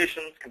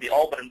applications can be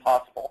all but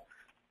impossible.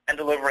 And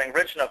delivering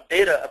rich enough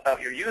data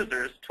about your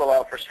users to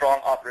allow for strong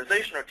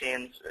authorization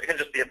routines can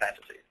just be a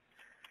fantasy.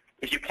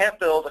 If you can't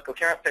build a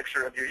coherent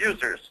picture of your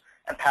users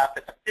and path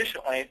it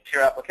efficiently to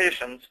your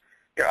applications,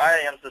 your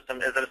IAM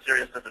system is at a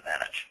serious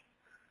disadvantage.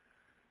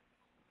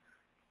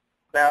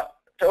 Now,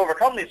 To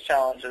overcome these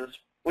challenges,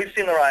 we've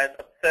seen the rise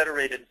of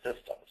federated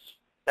systems.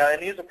 Now,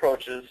 in these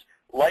approaches,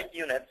 like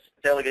units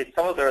delegate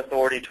some of their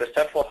authority to a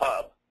central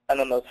hub, and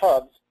then those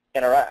hubs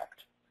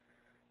interact.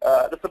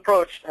 This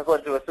approach has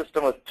led to a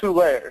system with two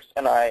layers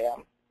in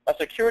IAM, a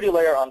security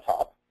layer on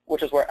top,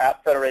 which is where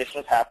app federation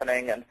is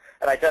happening, and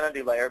an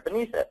identity layer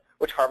beneath it,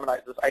 which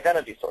harmonizes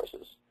identity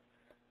sources.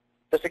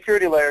 The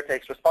security layer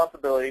takes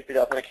responsibility for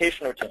the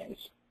authentication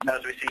routines. And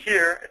as we see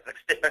here,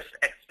 it's an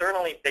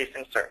externally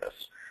facing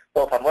service,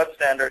 built on web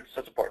standards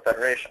to support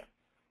federation.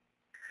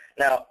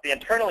 Now, the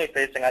internally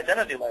facing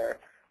identity layer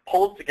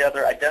pulls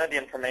together identity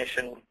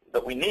information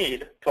that we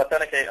need to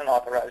authenticate and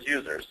authorize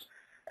users.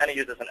 And it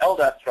uses an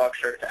LDAP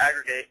structure to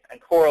aggregate and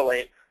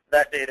correlate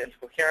that data into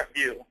a coherent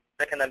view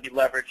that can then be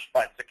leveraged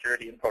by the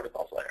security and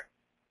protocols layer.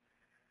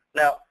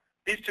 Now,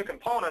 these two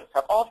components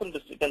have often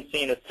been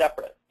seen as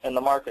separate in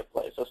the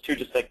marketplace as two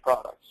distinct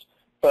products.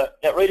 But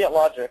at Radiant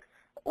Logic,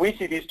 we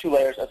see these two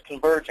layers as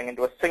converging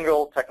into a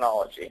single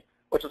technology,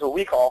 which is what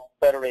we call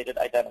federated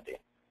identity.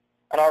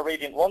 And our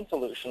Radiant One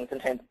solution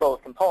contains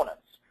both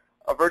components,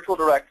 a virtual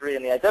directory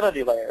in the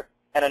identity layer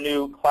and a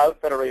new cloud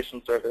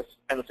federation service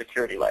in the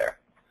security layer.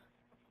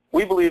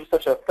 We believe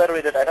such a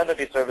federated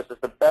identity service is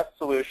the best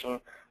solution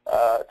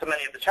to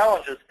many of the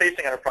challenges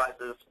facing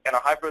enterprises in a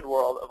hybrid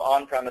world of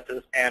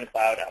on-premises and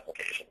cloud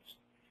applications.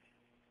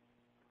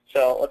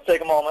 So let's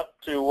take a moment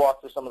to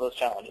walk through some of those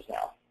challenges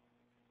now.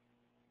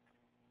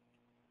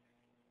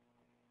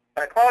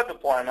 In a cloud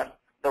deployment,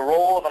 the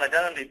role of an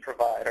identity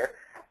provider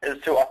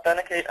is to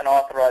authenticate and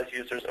authorize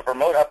users of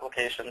remote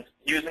applications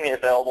using the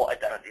available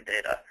identity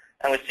data.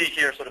 And we see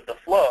here sort of the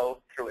flow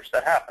through which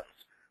that happens.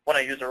 When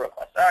a user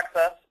requests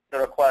access, the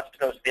request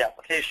goes to the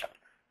application.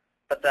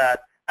 But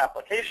that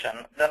application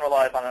then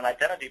relies on an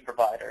identity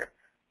provider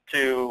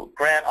to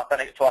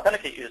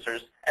authenticate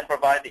users and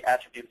provide the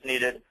attributes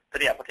needed for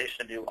the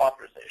application to do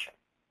authorization.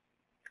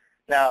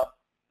 Now,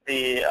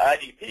 the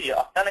IDP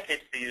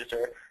authenticates the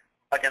user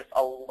against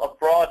a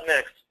broad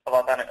mix of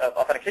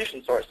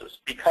authentication sources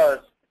because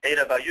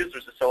data about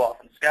users is so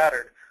often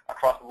scattered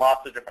across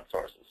lots of different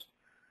sources.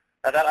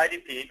 Now, that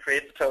IDP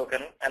creates a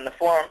token and the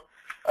form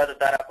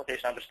that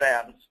application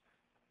understands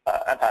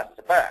and passes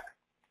it back.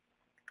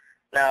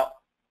 Now,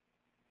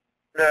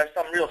 there are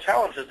some real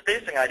challenges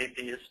facing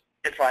IDPs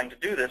in trying to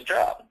do this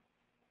job.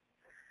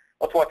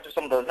 Let's walk through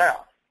some of those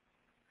now.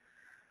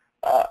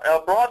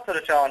 A broad set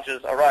of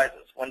challenges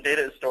arises when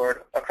data is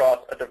stored across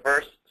a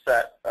diverse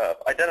set of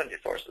identity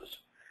sources.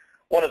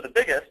 One of the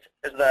biggest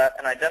is that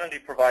an identity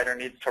provider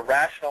needs to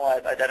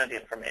rationalize identity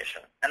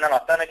information and then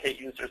authenticate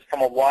users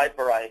from a wide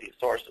variety of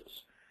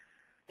sources.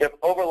 You have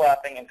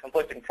overlapping and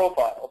conflicting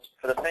profiles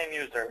for the same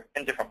user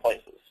in different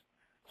places.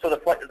 So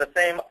the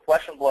same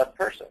flesh and blood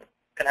person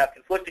can have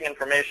conflicting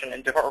information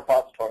in different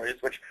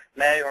repositories which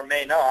may or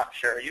may not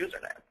share a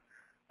username.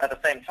 At the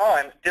same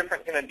time,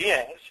 different human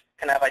beings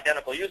can have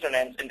identical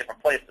usernames in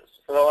different places.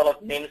 So there are a lot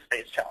of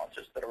namespace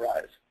challenges that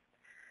arise.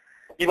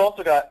 You've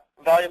also got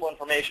valuable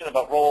information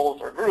about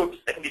roles or groups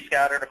that can be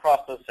scattered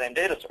across those same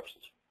data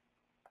sources.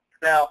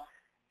 Now,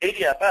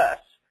 ADFS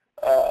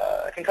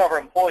can cover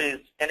employees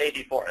in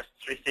AD forests,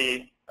 we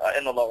see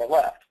in the lower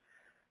left.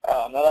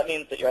 Now that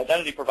means that your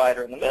identity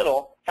provider in the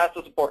middle has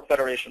to support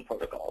federation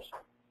protocols.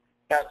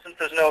 Now, since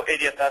there's no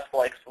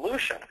ADFS-like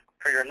solution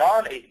for your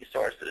non-AD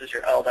sources,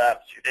 your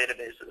LDAPs, your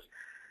databases,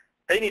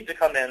 they need to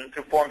come in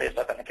through form-based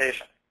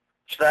authentication.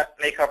 So that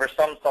may cover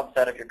some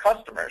subset of your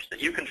customers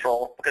that you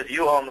control because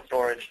you own the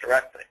storage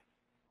directly.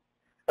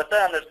 But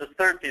then there's this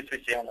third piece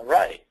we see on the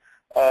right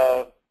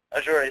of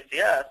Azure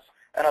ACS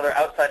and other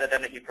outside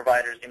identity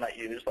providers you might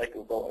use like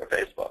Google or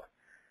Facebook.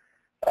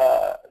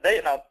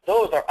 Now,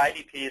 those are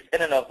IDPs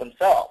in and of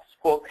themselves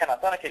who can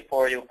authenticate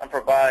for you and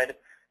provide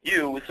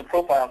you with some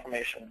profile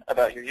information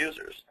about your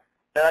users.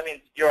 Now, that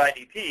means your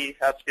IDP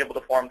has to be able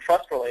to form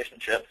trust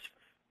relationships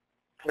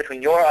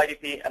between your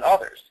IDP and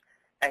others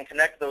and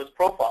connect those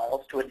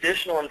profiles to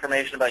additional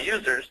information about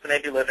users that may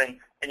be living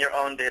in your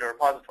own data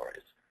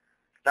repositories.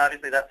 Now,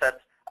 obviously, that sets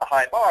a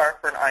high bar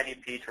for an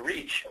IDP to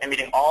reach in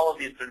meeting all of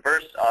these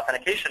diverse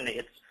authentication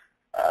needs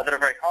that are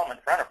very common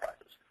for enterprises.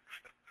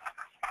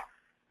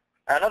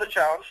 Another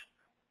challenge,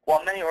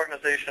 while many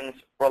organizations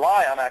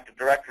rely on Active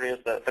Directory as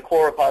the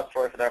core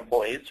repository for their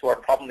employees, who are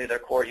probably their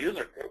core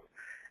user group,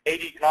 AD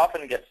can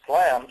often get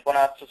slammed when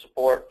asked to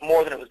support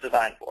more than it was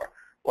designed for,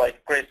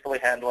 like gracefully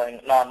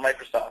handling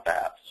non-Microsoft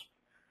apps.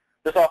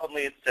 This often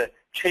leads to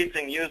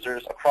chasing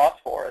users across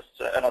forests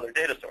and other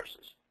data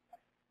sources.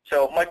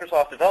 So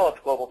Microsoft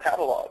developed Global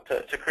Catalog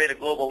to create a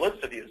global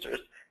list of users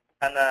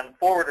and then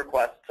forward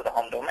requests to the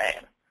home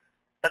domain.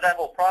 But that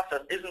whole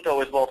process isn't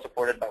always well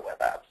supported by web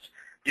apps.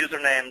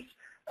 Usernames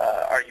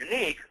are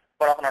unique,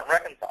 but often aren't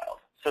reconciled.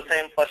 So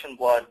same flesh and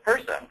blood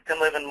person can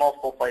live in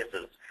multiple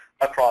places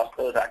across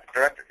those Active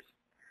Directories.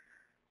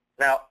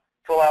 Now,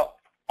 to allow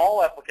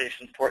all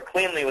applications to work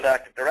cleanly with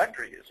Active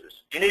Directory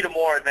users, you need a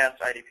more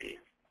advanced IDP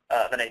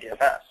than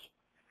ADFS.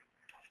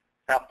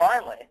 Now,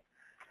 finally,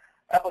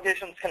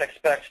 applications can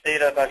expect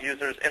data about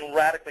users in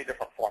radically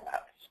different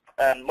formats,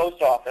 and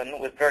most often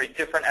with very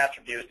different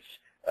attributes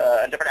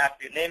and different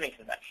attribute naming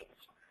conventions.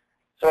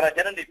 So an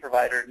identity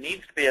provider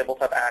needs to be able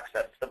to have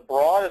access to the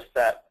broadest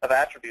set of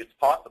attributes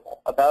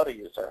possible about a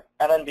user,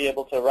 and then be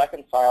able to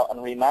reconcile and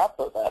remap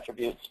those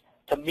attributes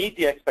to meet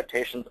the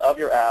expectations of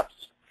your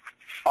apps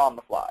on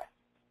the fly.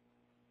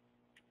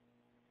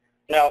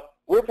 Now,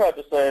 we're proud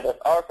to say that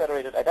our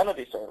federated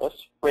identity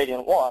service,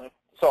 Radiant One,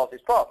 solves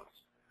these problems.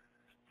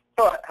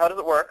 But how does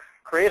it work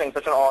creating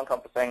such an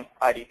all-encompassing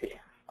IDP?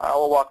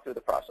 We'll walk through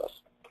the process.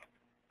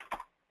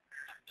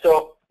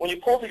 So when you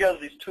pull together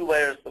these two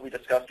layers that we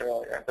discussed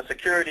earlier, the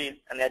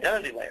security and the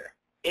identity layer,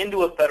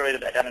 into a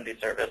federated identity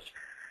service,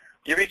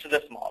 you reach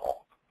this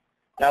model.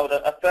 Now with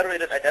a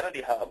federated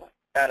identity hub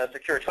and a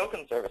secure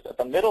token service at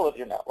the middle of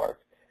your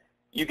network,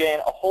 you gain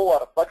a whole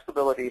lot of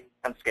flexibility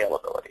and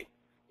scalability.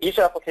 Each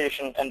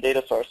application and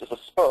data source is a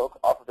spoke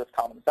off of this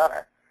common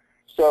center.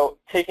 So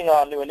taking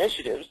on new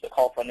initiatives that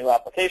call for a new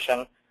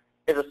application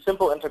is a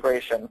simple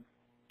integration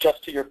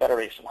just to your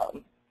Federation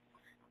hub.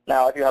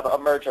 Now, if you have a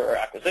merger or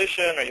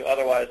acquisition, or you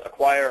otherwise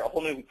acquire a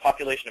whole new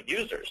population of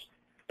users,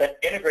 then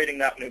integrating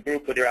that new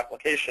group with your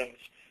applications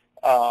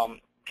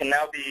can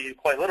now be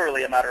quite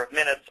literally a matter of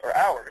minutes or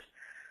hours,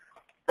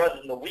 rather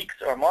than the weeks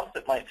or months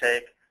it might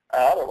take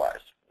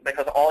otherwise,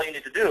 because all you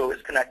need to do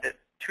is connect it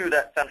to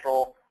that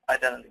central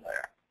identity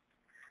layer.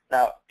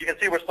 Now, you can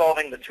see we're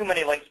solving the too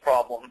many links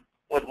problem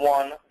with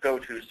one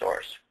go-to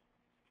source.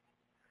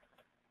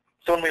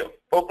 So when we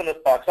open this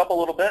box up a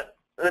little bit,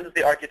 this is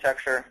the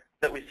architecture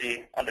that we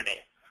see underneath.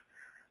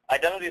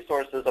 Identity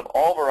sources of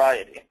all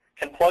variety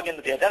can plug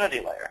into the identity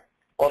layer,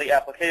 while the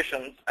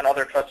applications and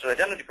other trusted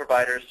identity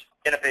providers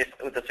interface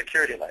with the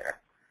security layer.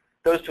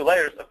 Those two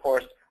layers, of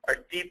course, are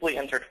deeply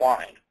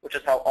intertwined, which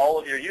is how all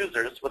of your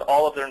users with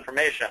all of their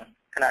information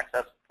can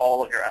access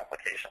all of your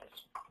applications.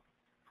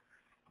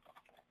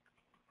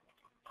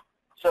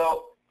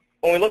 So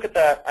when we look at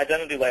that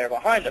identity layer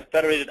behind a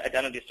federated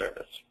identity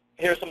service,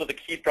 here are some of the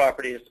key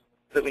properties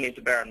that we need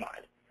to bear in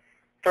mind.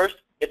 First,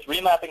 it's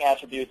remapping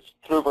attributes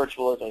through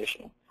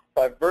virtualization.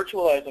 By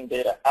virtualizing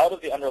data out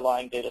of the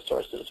underlying data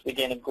sources, we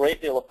gain a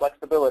great deal of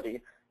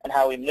flexibility in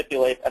how we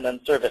manipulate and then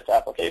serve it to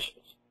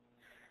applications.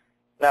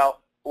 Now,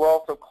 we're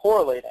also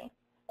correlating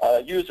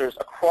users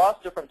across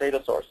different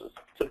data sources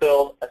to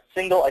build a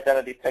single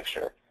identity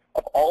picture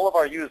of all of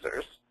our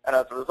users, and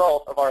as a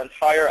result, of our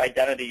entire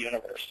identity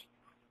universe.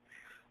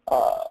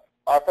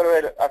 Our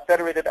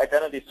federated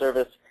identity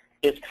service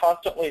is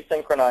constantly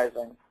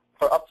synchronizing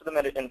for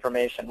up-to-the-minute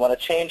information. When a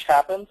change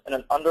happens in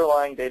an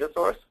underlying data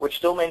source, which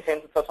still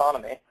maintains its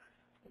autonomy,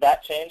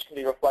 that change can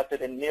be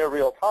reflected in near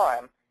real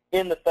time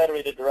in the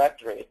federated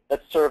directory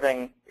that's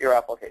serving your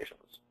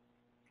applications.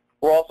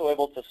 We're also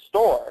able to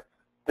store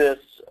this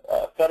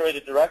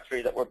federated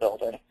directory that we're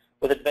building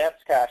with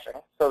advanced caching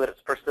so that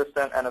it's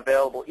persistent and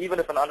available even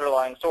if an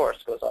underlying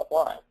source goes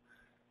offline.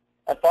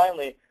 And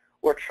finally,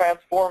 we're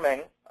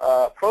transforming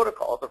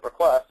protocols of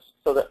requests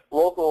so that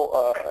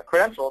local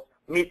credentials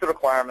meet the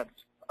requirements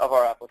of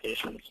our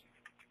applications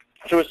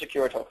through a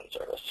secure token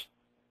service.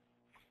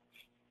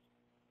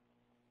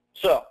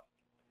 So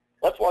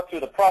let's walk through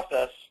the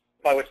process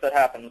by which that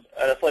happens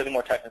at a slightly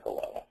more technical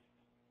level.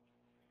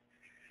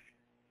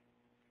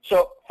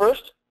 So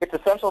first, it's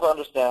essential to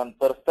understand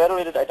that a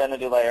federated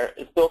identity layer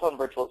is built on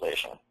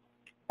virtualization.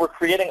 We're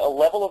creating a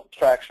level of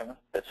abstraction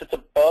that sits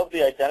above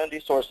the identity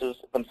sources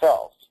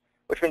themselves,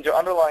 which means your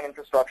underlying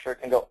infrastructure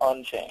can go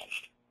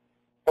unchanged.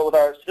 But with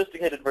our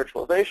sophisticated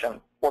virtualization,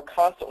 we're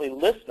constantly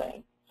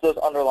listening to those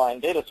underlying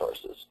data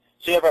sources,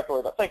 so you never have to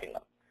worry about syncing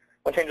them.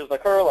 When changes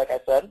occur, like I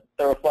said,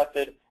 they're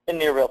reflected in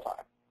near real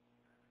time.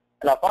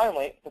 And now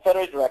finally, the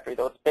federated directory,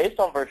 though it's based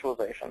on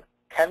virtualization,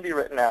 can be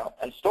written out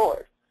and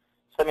stored.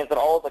 So that means that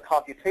all of the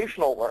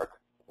computational work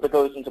that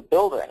goes into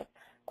building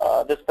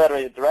this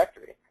federated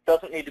directory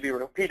doesn't need to be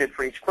repeated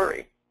for each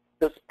query.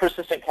 This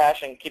persistent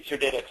caching keeps your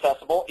data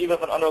accessible, even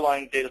if an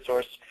underlying data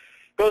source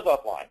goes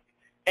offline.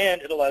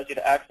 And it allows you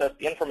to access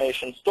the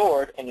information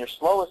stored in your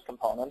slowest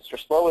components, your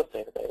slowest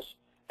database,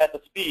 at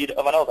the speed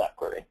of an LDAP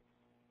query.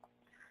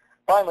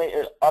 Finally,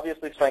 it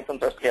obviously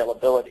strengthens our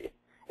scalability.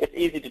 It's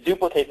easy to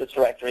duplicate this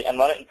directory and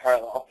run it in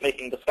parallel,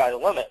 making the sky the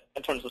limit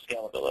in terms of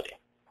scalability.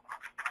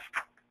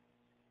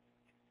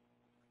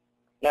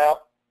 Now,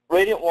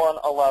 Radiant One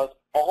allows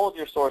all of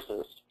your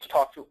sources to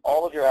talk to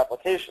all of your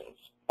applications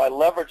by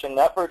leveraging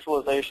that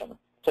virtualization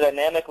to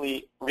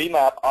dynamically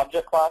remap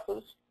object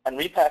classes and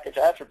repackage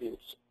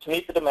attributes to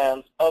meet the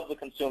demands of the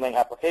consuming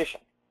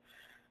application.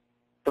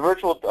 The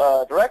virtual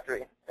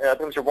directory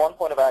becomes your one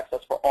point of access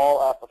for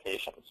all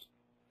applications.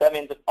 That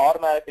means it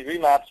automatically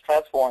remaps,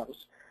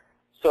 transforms,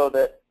 so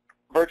that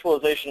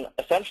virtualization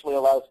essentially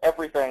allows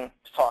everything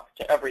to talk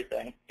to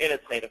everything in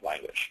its native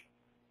language.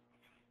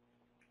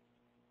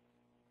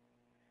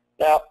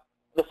 Now,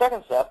 the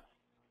second step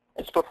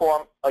is to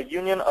perform a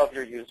union of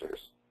your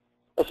users.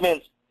 This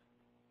means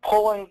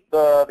pulling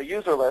the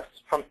user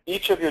lists from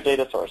each of your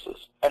data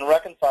sources and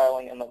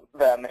reconciling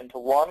them into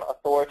one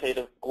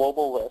authoritative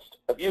global list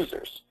of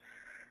users.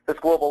 This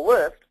global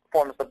list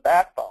forms the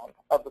backbone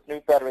of this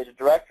new federated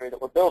directory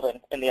that we're building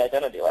in the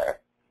identity layer.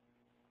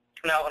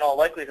 Now, in all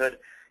likelihood,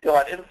 you'll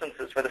have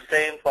instances where the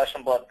same flesh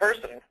and blood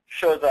person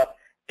shows up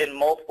in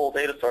multiple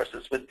data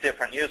sources with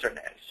different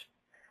usernames.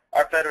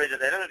 Our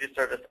federated identity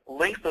service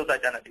links those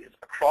identities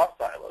across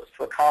silos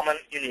to a common,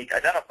 unique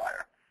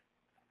identifier.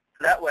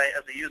 That way,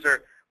 as a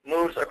user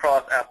moves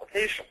across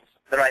applications,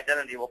 their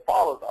identity will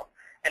follow them,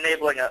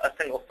 enabling a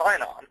single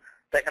sign-on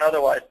that can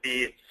otherwise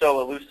be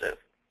so elusive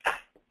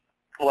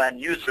when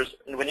users'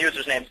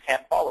 names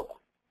can't follow them.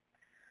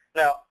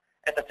 Now,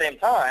 at the same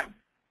time,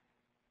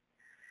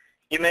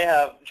 you may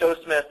have Joe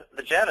Smith,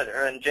 the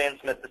janitor, and Jane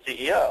Smith, the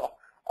CEO,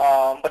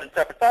 but in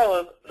separate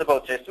silos, they're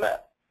both J. Smith.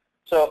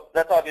 So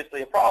that's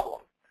obviously a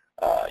problem.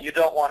 You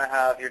don't want to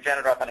have your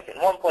janitor authenticate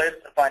in one place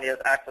and find he has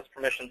access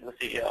permission to the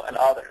CEO and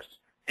others.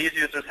 These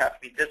users have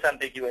to be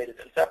disambiguated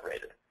and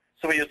separated.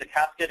 So we use a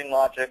cascading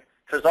logic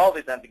to resolve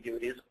these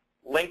ambiguities,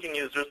 linking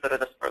users that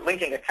are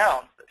linking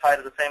accounts that tie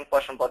to the same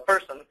flesh and blood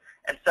person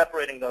and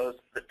separating those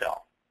that don't.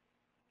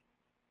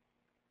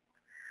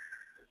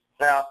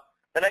 Now,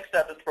 the next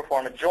step is to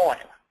perform a join,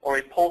 where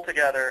we pull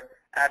together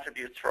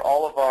attributes for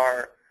all of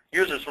our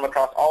users from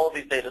across all of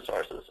these data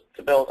sources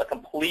to build a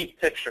complete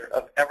picture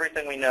of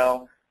everything we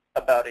know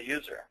about a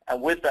user.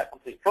 And with that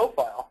complete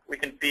profile, we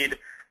can feed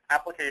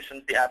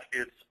applications the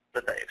attributes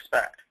that they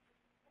expect.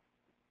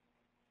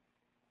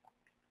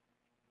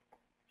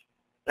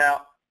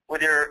 Now,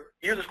 with your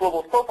user's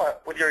global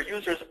profile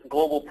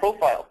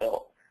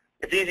built,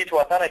 it's easy to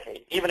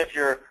authenticate. Even if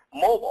you're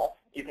mobile,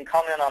 you can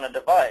come in on a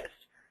device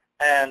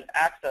and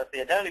access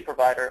the identity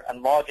provider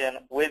and log in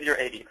with your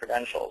AD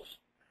credentials.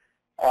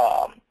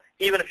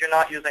 Even if you're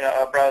not using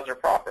a browser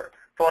proper,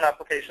 phone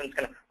applications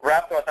can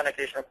wrap their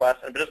authentication request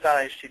and just on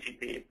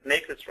HTTP,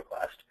 make this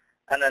request,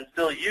 and then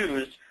still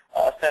use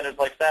standards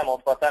like SAML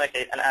to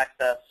authenticate and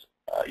access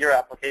your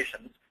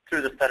applications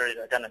through this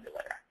federated identity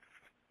layer.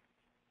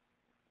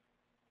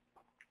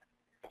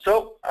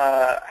 So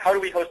how do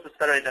we host this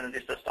federated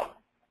identity system?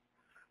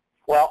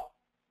 Well,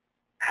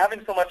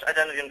 having so much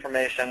identity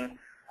information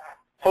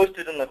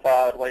hosted in the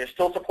cloud while you're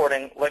still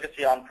supporting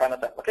legacy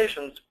on-premise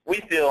applications,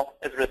 we feel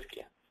is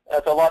risky.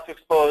 That's a lot to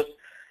expose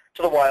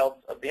to the wilds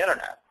of the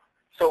internet.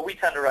 So what we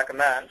tend to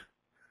recommend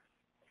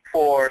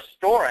for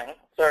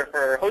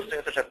hosting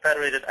such a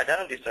federated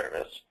identity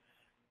service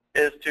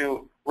is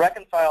to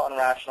reconcile and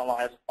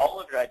rationalize all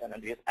of your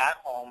identities at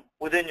home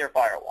within your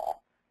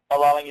firewall,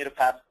 allowing you to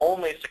pass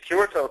only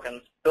secure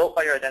tokens built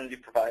by your identity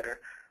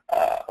provider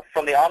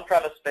from the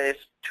on-premise space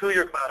to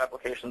your cloud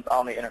applications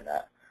on the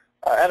internet,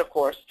 and of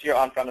course to your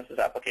on-premises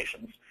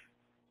applications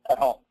at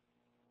home.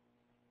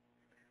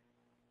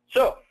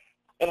 So,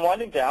 in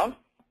winding down,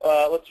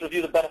 let's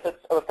review the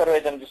benefits of a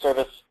federated identity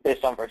service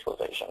based on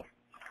virtualization.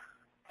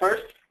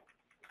 First,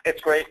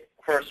 it's great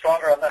for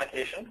stronger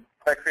authentication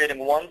by creating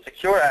one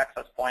secure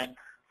access point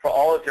for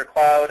all of your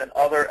cloud and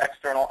other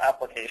external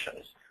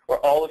applications where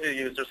all of your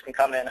users can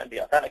come in and be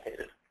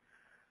authenticated.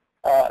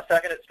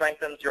 Second, it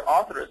strengthens your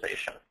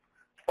authorization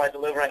by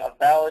delivering a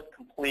valid,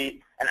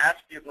 complete, and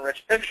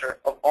attribute-enriched picture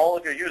of all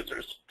of your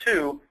users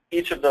to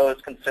each of those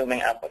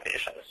consuming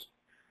applications.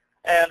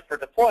 And for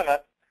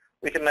deployment,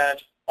 we can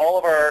manage all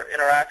of our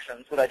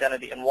interactions with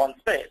identity in one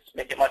space,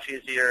 make it much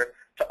easier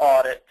to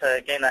audit,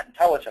 to gain that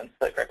intelligence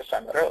that Greg was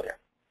talking about earlier.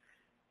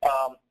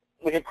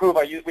 We can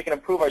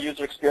improve our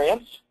user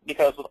experience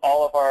because with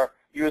all of our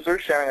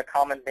users sharing a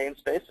common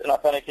namespace and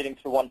authenticating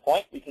through one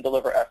point, we can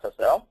deliver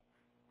SSL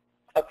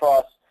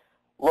across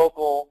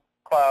local,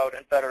 cloud,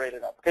 and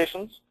federated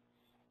applications.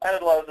 And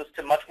it allows us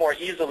to much more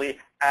easily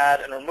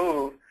add and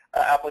remove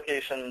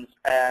applications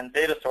and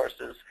data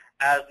sources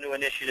as new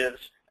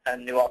initiatives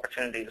and new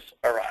opportunities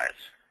arise.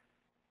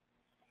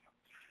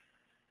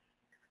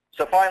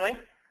 So finally,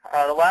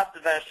 the last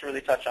advantage to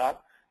really touch on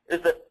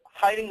is that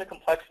hiding the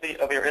complexity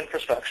of your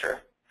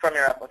infrastructure from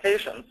your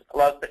applications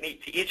allows them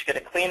to each get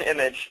a clean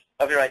image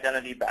of your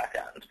identity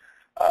backend,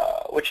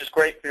 which is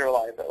great for your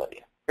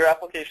reliability. Your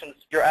applications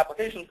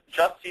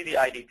just see the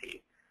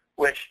IDP,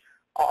 which,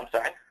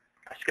 I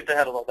skipped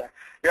ahead a little there.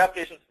 Your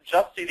applications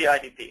just see the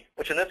IDP,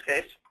 which in this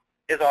case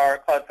is our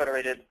Cloud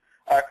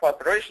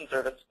Federation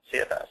Service,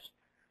 CFS.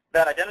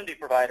 That identity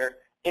provider,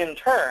 in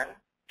turn,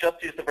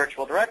 just uses the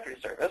virtual directory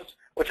service,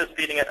 which is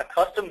feeding it a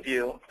custom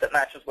view that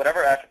matches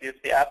whatever attributes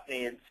the app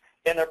needs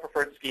in their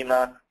preferred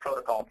schema,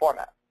 protocol, and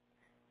format.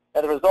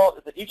 And the result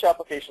is that each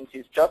application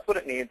sees just what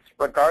it needs,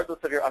 regardless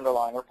of your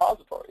underlying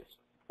repositories,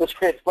 which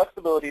creates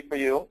flexibility for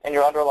you and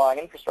your underlying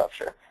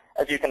infrastructure,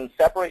 as you can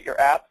separate your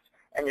apps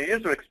and your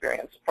user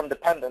experience from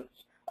dependence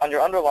on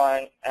your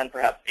underlying and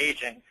perhaps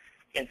aging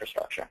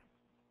infrastructure.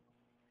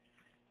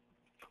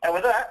 And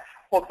with that,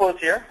 we'll close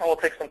here, and we'll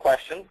take some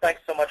questions.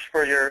 Thanks so much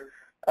for your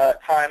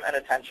time and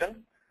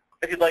attention.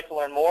 If you'd like to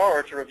learn more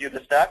or to review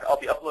this deck, I'll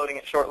be uploading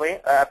it shortly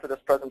after this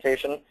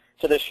presentation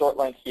to this short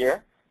link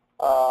here.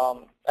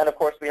 And of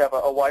course, we have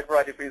a wide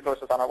variety of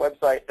resources on our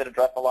website that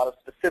address a lot of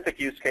specific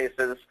use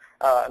cases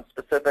and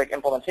specific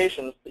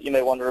implementations that you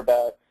may wonder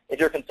about if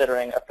you're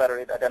considering a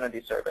federated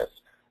identity service.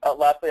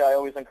 Lastly, I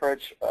always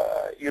encourage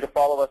you to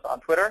follow us on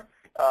Twitter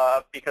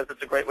because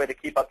it's a great way to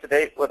keep up to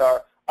date with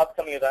our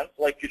upcoming events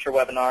like future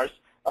webinars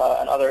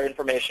and other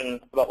information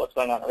about what's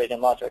going on at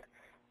Radiant Logic.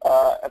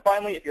 And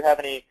finally, if you have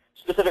any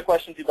specific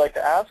questions you'd like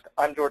to ask,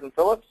 I'm Jordan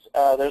Phillips.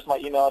 There's my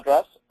email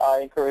address. I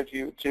encourage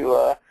you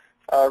to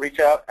reach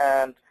out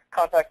and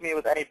contact me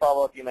with any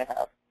follow-up you may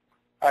have.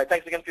 All right,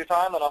 thanks again for your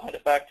time, and I'll hand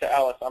it back to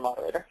Alice, our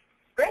moderator.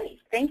 Great.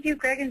 Thank you,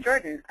 Greg and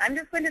Jordan. I'm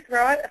just going to throw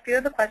out a few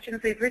of the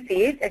questions we've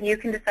received, and you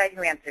can decide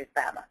who answers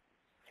them.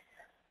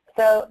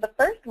 So the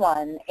first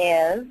one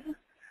is,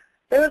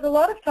 there was a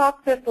lot of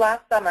talk this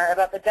last summer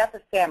about the death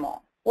of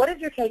SAML. What is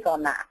your take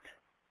on that?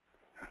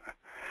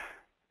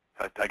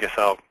 I guess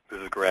this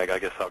is Greg, I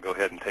guess I'll go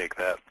ahead and take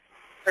that.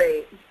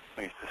 Great.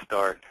 Thanks to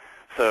start.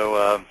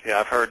 So yeah,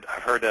 I've heard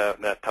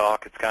that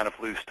talk. It's kind of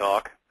loose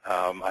talk.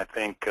 I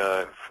think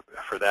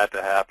for that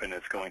to happen,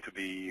 it's going to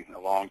be a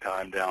long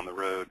time down the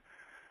road.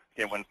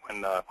 Again,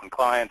 when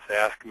clients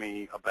ask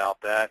me about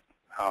that,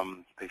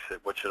 they said,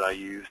 what should I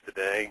use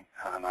today?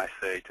 And I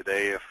say,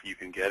 today if you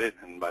can get it,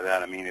 and by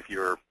that I mean if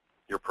your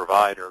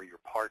provider, your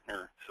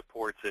partner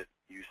supports it,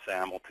 use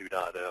SAML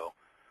 2.0.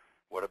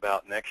 What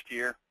about next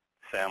year?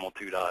 SAML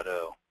 2.0.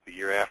 The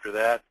year after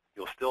that,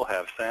 you'll still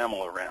have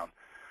SAML around.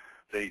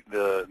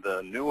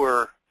 The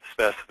newer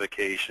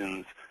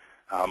specifications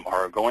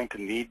are going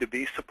to need to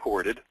be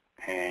supported,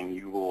 and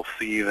you will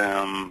see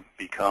them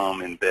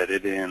become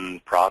embedded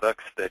in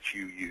products that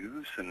you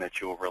use and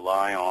that you'll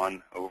rely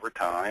on over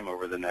time,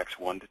 over the next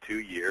 1 to 2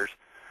 years.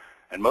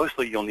 And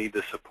mostly you'll need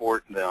to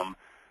support them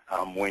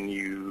when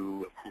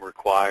you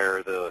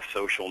require the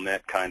social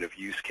net kind of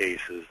use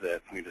cases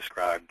that we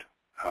described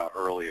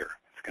earlier.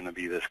 It's going to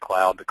be this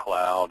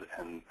cloud-to-cloud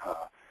and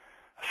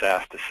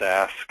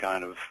SaaS-to-SaaS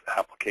kind of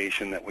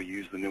application that will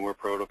use the newer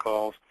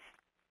protocols.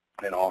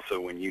 And also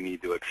when you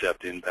need to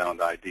accept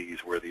inbound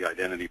IDs where the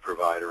identity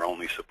provider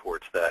only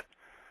supports that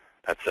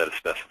set of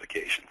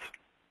specifications.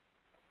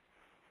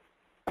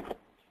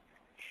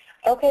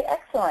 Okay,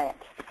 excellent.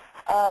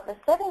 The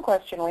second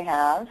question we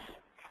have,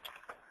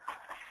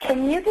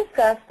 can you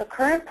discuss the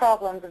current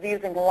problems of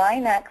using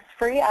Linux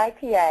free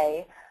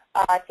IPA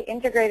to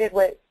integrate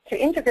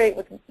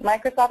with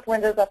Microsoft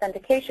Windows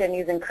authentication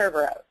using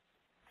Kerberos?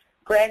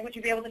 Greg, would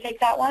you be able to take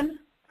that one?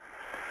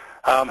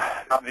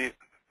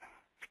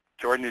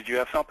 Jordan, did you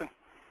have something?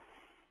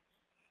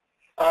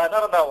 Not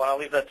on that one. I'll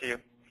leave that to you.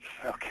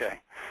 Okay.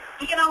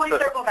 You can always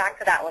circle back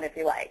to that one if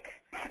you like.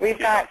 We've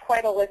got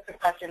quite a list of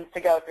questions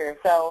to go through.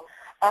 So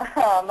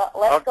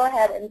let's go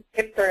ahead and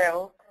skip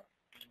through.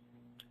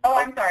 Oh,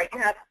 I'm sorry. You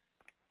have.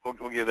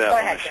 We'll give that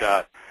one a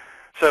shot.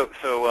 So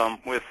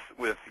with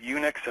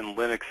Unix and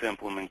Linux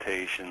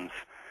implementations,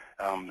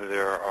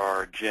 there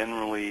are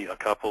generally a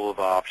couple of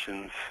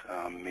options,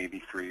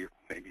 maybe 3,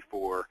 maybe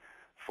 4,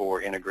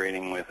 for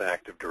integrating with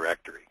Active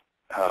Directory.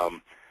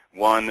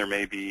 One, there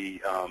may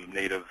be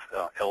native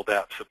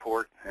LDAP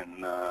support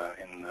in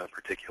the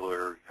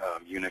particular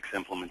Unix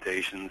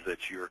implementations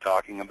that you're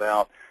talking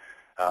about.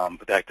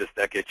 But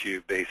that gets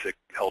you basic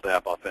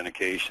LDAP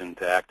authentication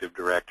to Active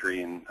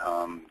Directory and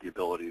the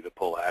ability to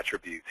pull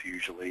attributes,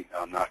 usually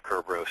not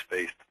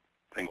Kerberos-based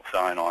single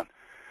sign-on.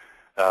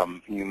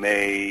 You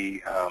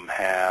may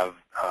have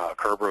a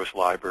Kerberos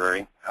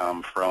library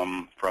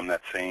from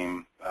that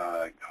same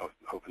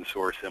open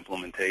source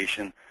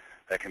implementation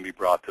that can be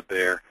brought to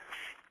bear.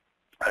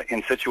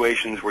 In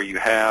situations where you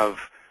have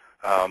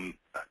a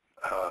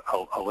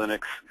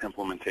Linux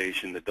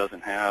implementation that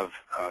doesn't have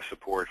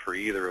support for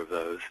either of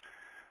those,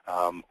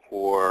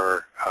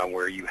 or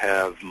where you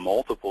have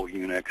multiple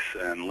Unix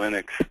and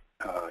Linux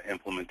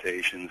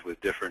implementations with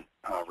different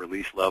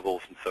release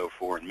levels and so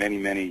forth,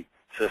 many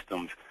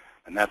systems,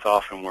 and that's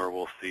often where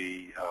we'll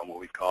see what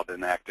we've called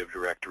an Active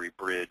Directory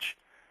bridge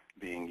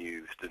being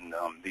used. And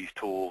these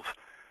tools,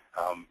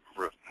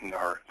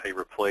 they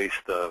replace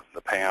the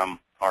PAM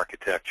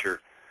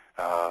architecture,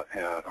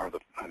 or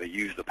they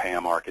use the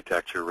PAM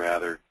architecture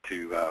rather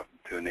to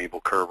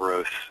enable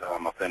Kerberos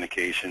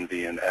authentication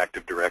via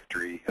Active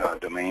Directory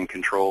domain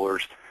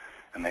controllers,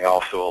 and they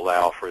also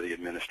allow for the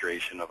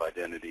administration of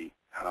identity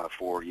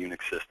for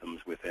Unix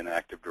systems within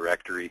Active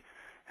Directory,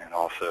 and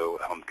also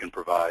can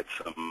provide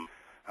some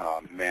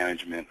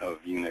management of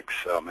Unix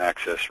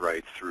access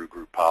rights through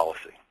group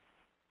policy.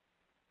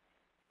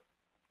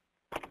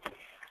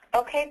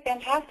 Okay,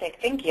 fantastic.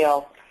 Thank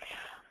you.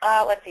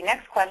 Let's see,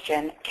 next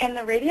question. Can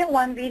the Radiant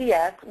 1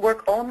 VDS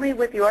work only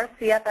with your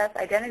CFS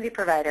identity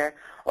provider,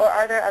 or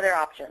are there other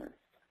options?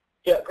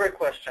 Yeah, great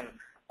question.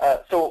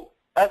 So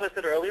as I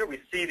said earlier,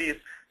 we see these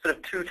sort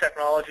of two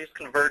technologies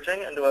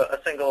converging into a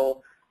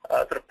single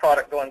sort of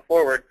product going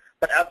forward.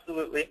 But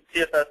absolutely,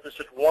 CFS is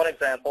just one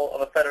example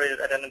of a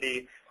federated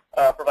identity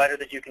provider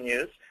that you can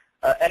use.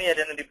 Any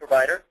identity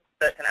provider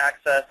that can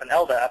access an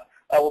LDAP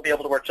will be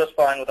able to work just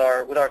fine with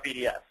our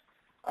VDS.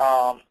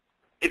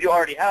 If you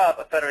already have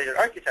a federated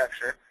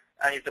architecture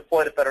and you've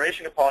deployed a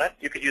federation component,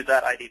 you could use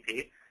that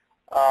IDP.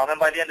 And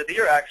by the end of the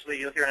year, actually,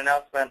 you'll hear an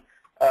announcement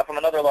from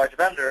another large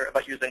vendor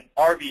about using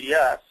our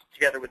VDS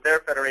together with their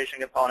federation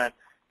component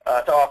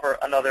to offer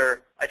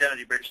another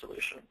identity bridge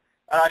solution.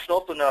 And I should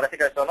also note, I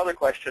think I saw another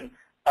question,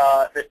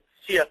 that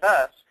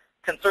CFS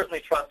can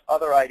certainly trust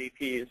other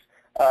IDPs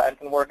and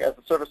can work as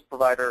a service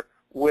provider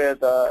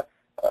with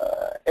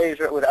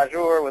Azure, with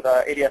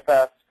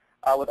ADFS,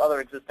 with other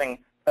existing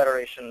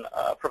Federation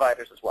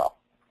providers as well.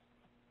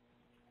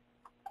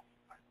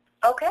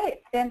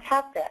 Okay,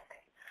 fantastic.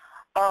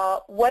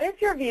 What is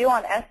your view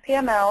on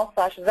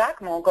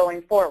SPML/XACML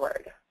going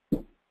forward?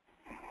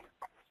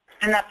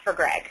 And that's for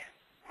Greg.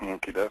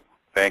 Okay,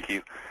 thank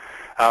you.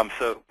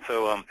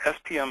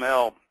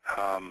 SPML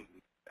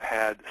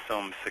had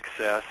some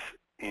success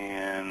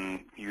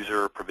in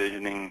user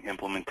provisioning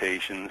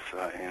implementations,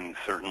 and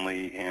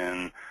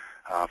certainly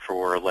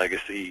for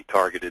legacy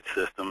targeted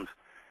systems.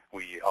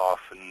 We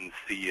often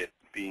see it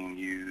being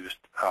used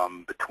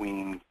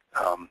between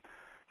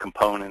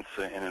components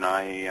in an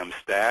IAM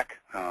stack,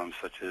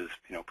 such as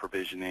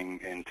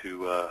provisioning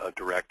into a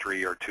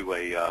directory or to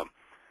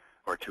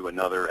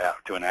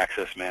an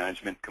access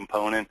management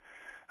component.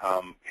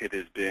 It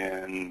has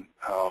been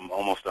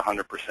almost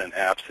 100%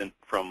 absent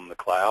from the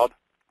cloud,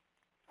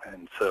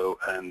 and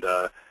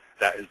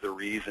that is the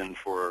reason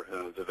for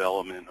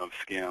development of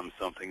SCIM,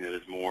 something that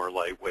is more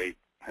lightweight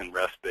and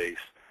REST-based.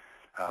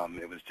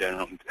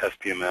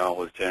 SPML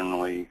was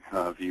generally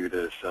viewed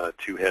as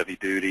too heavy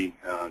duty,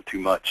 too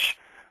much,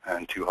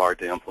 and too hard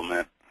to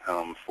implement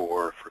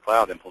for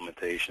cloud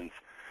implementations.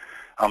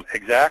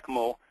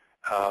 XACML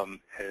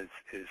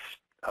is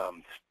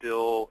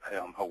still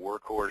a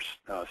workhorse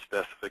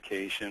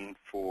specification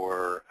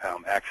for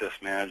access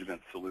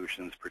management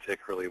solutions,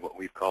 particularly what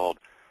we've called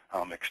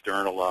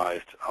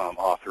externalized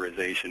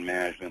authorization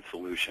management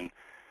solution.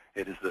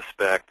 It is the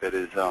spec that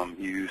is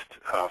used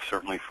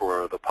certainly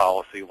for the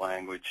policy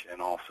language and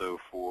also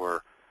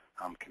for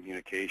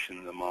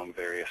communication among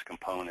various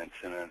components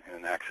in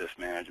an access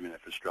management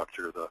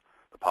infrastructure, the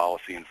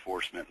policy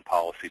enforcement and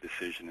policy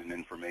decision and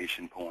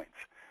information points.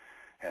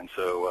 And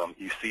so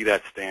you see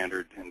that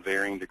standard in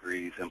varying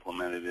degrees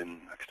implemented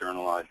in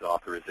externalized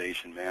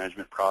authorization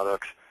management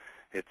products.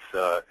 It's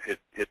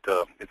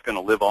going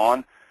to live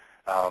on.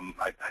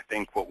 I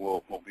think what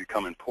will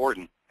become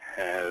important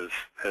as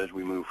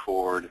we move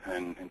forward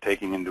and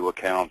taking into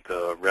account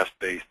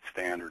REST-based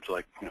standards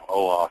like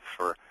OAuth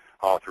for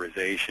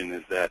authorization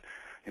is that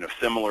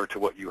similar to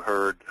what you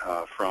heard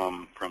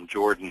from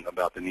Jordan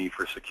about the need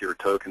for secure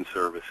token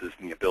services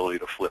and the ability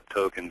to flip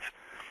tokens,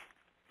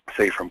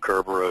 say from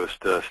Kerberos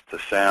to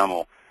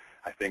SAML,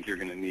 I think you're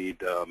going to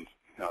need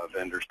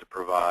vendors to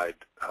provide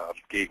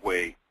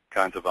gateway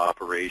kinds of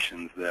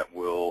operations that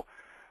will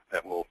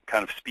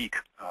kind of speak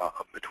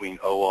between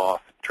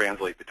OAuth,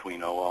 translate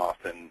between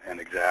OAuth and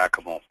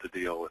XACML to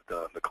deal with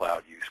the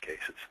cloud use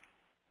cases.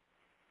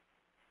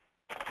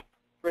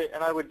 Great,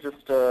 and I would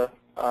just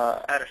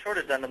add a short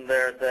addendum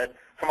there that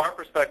from our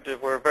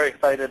perspective, we're very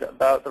excited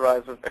about the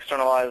rise of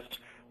externalized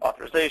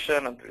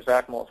authorization and through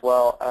XACML as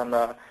well. And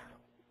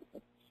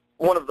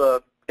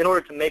in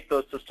order to make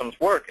those systems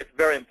work, it's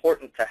very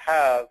important to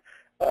have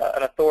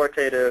an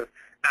authoritative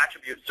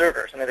attribute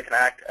server, something that can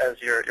act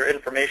as your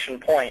information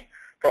point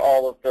for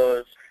all of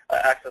those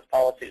access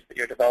policies that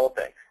you're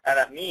developing. And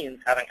that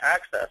means having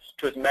access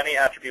to as many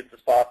attributes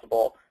as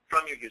possible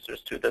from your users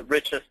to the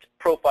richest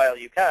profile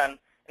you can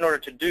in order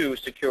to do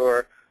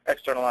secure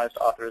externalized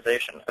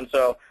authorization. And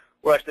so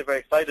we're actually very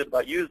excited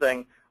about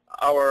using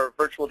our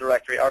virtual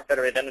directory, our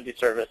federated entity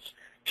service,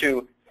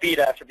 to feed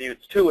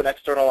attributes to an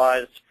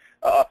externalized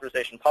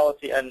authorization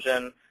policy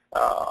engine,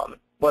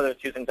 whether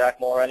it's using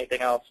XACML or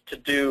anything else, to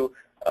do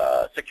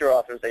secure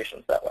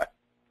authorizations that way.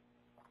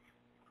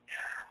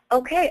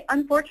 Okay,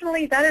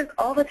 unfortunately, that is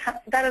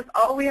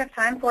all we have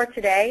time for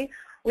today.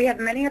 We have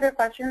many other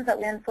questions that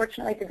we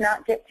unfortunately did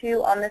not get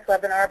to on this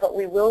webinar, but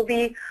we will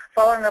be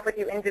following up with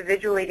you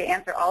individually to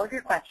answer all of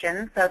your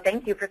questions. So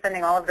thank you for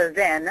sending all of those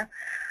in.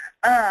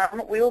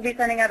 We will be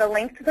sending out a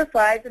link to the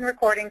slides and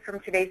recordings from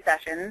today's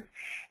sessions.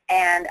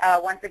 And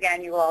once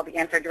again, you will all be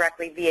answered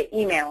directly via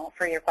email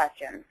for your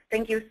questions.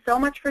 Thank you so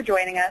much for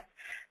joining us.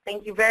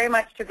 Thank you very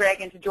much to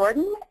Greg and to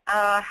Jordan.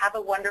 Have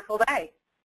a wonderful day.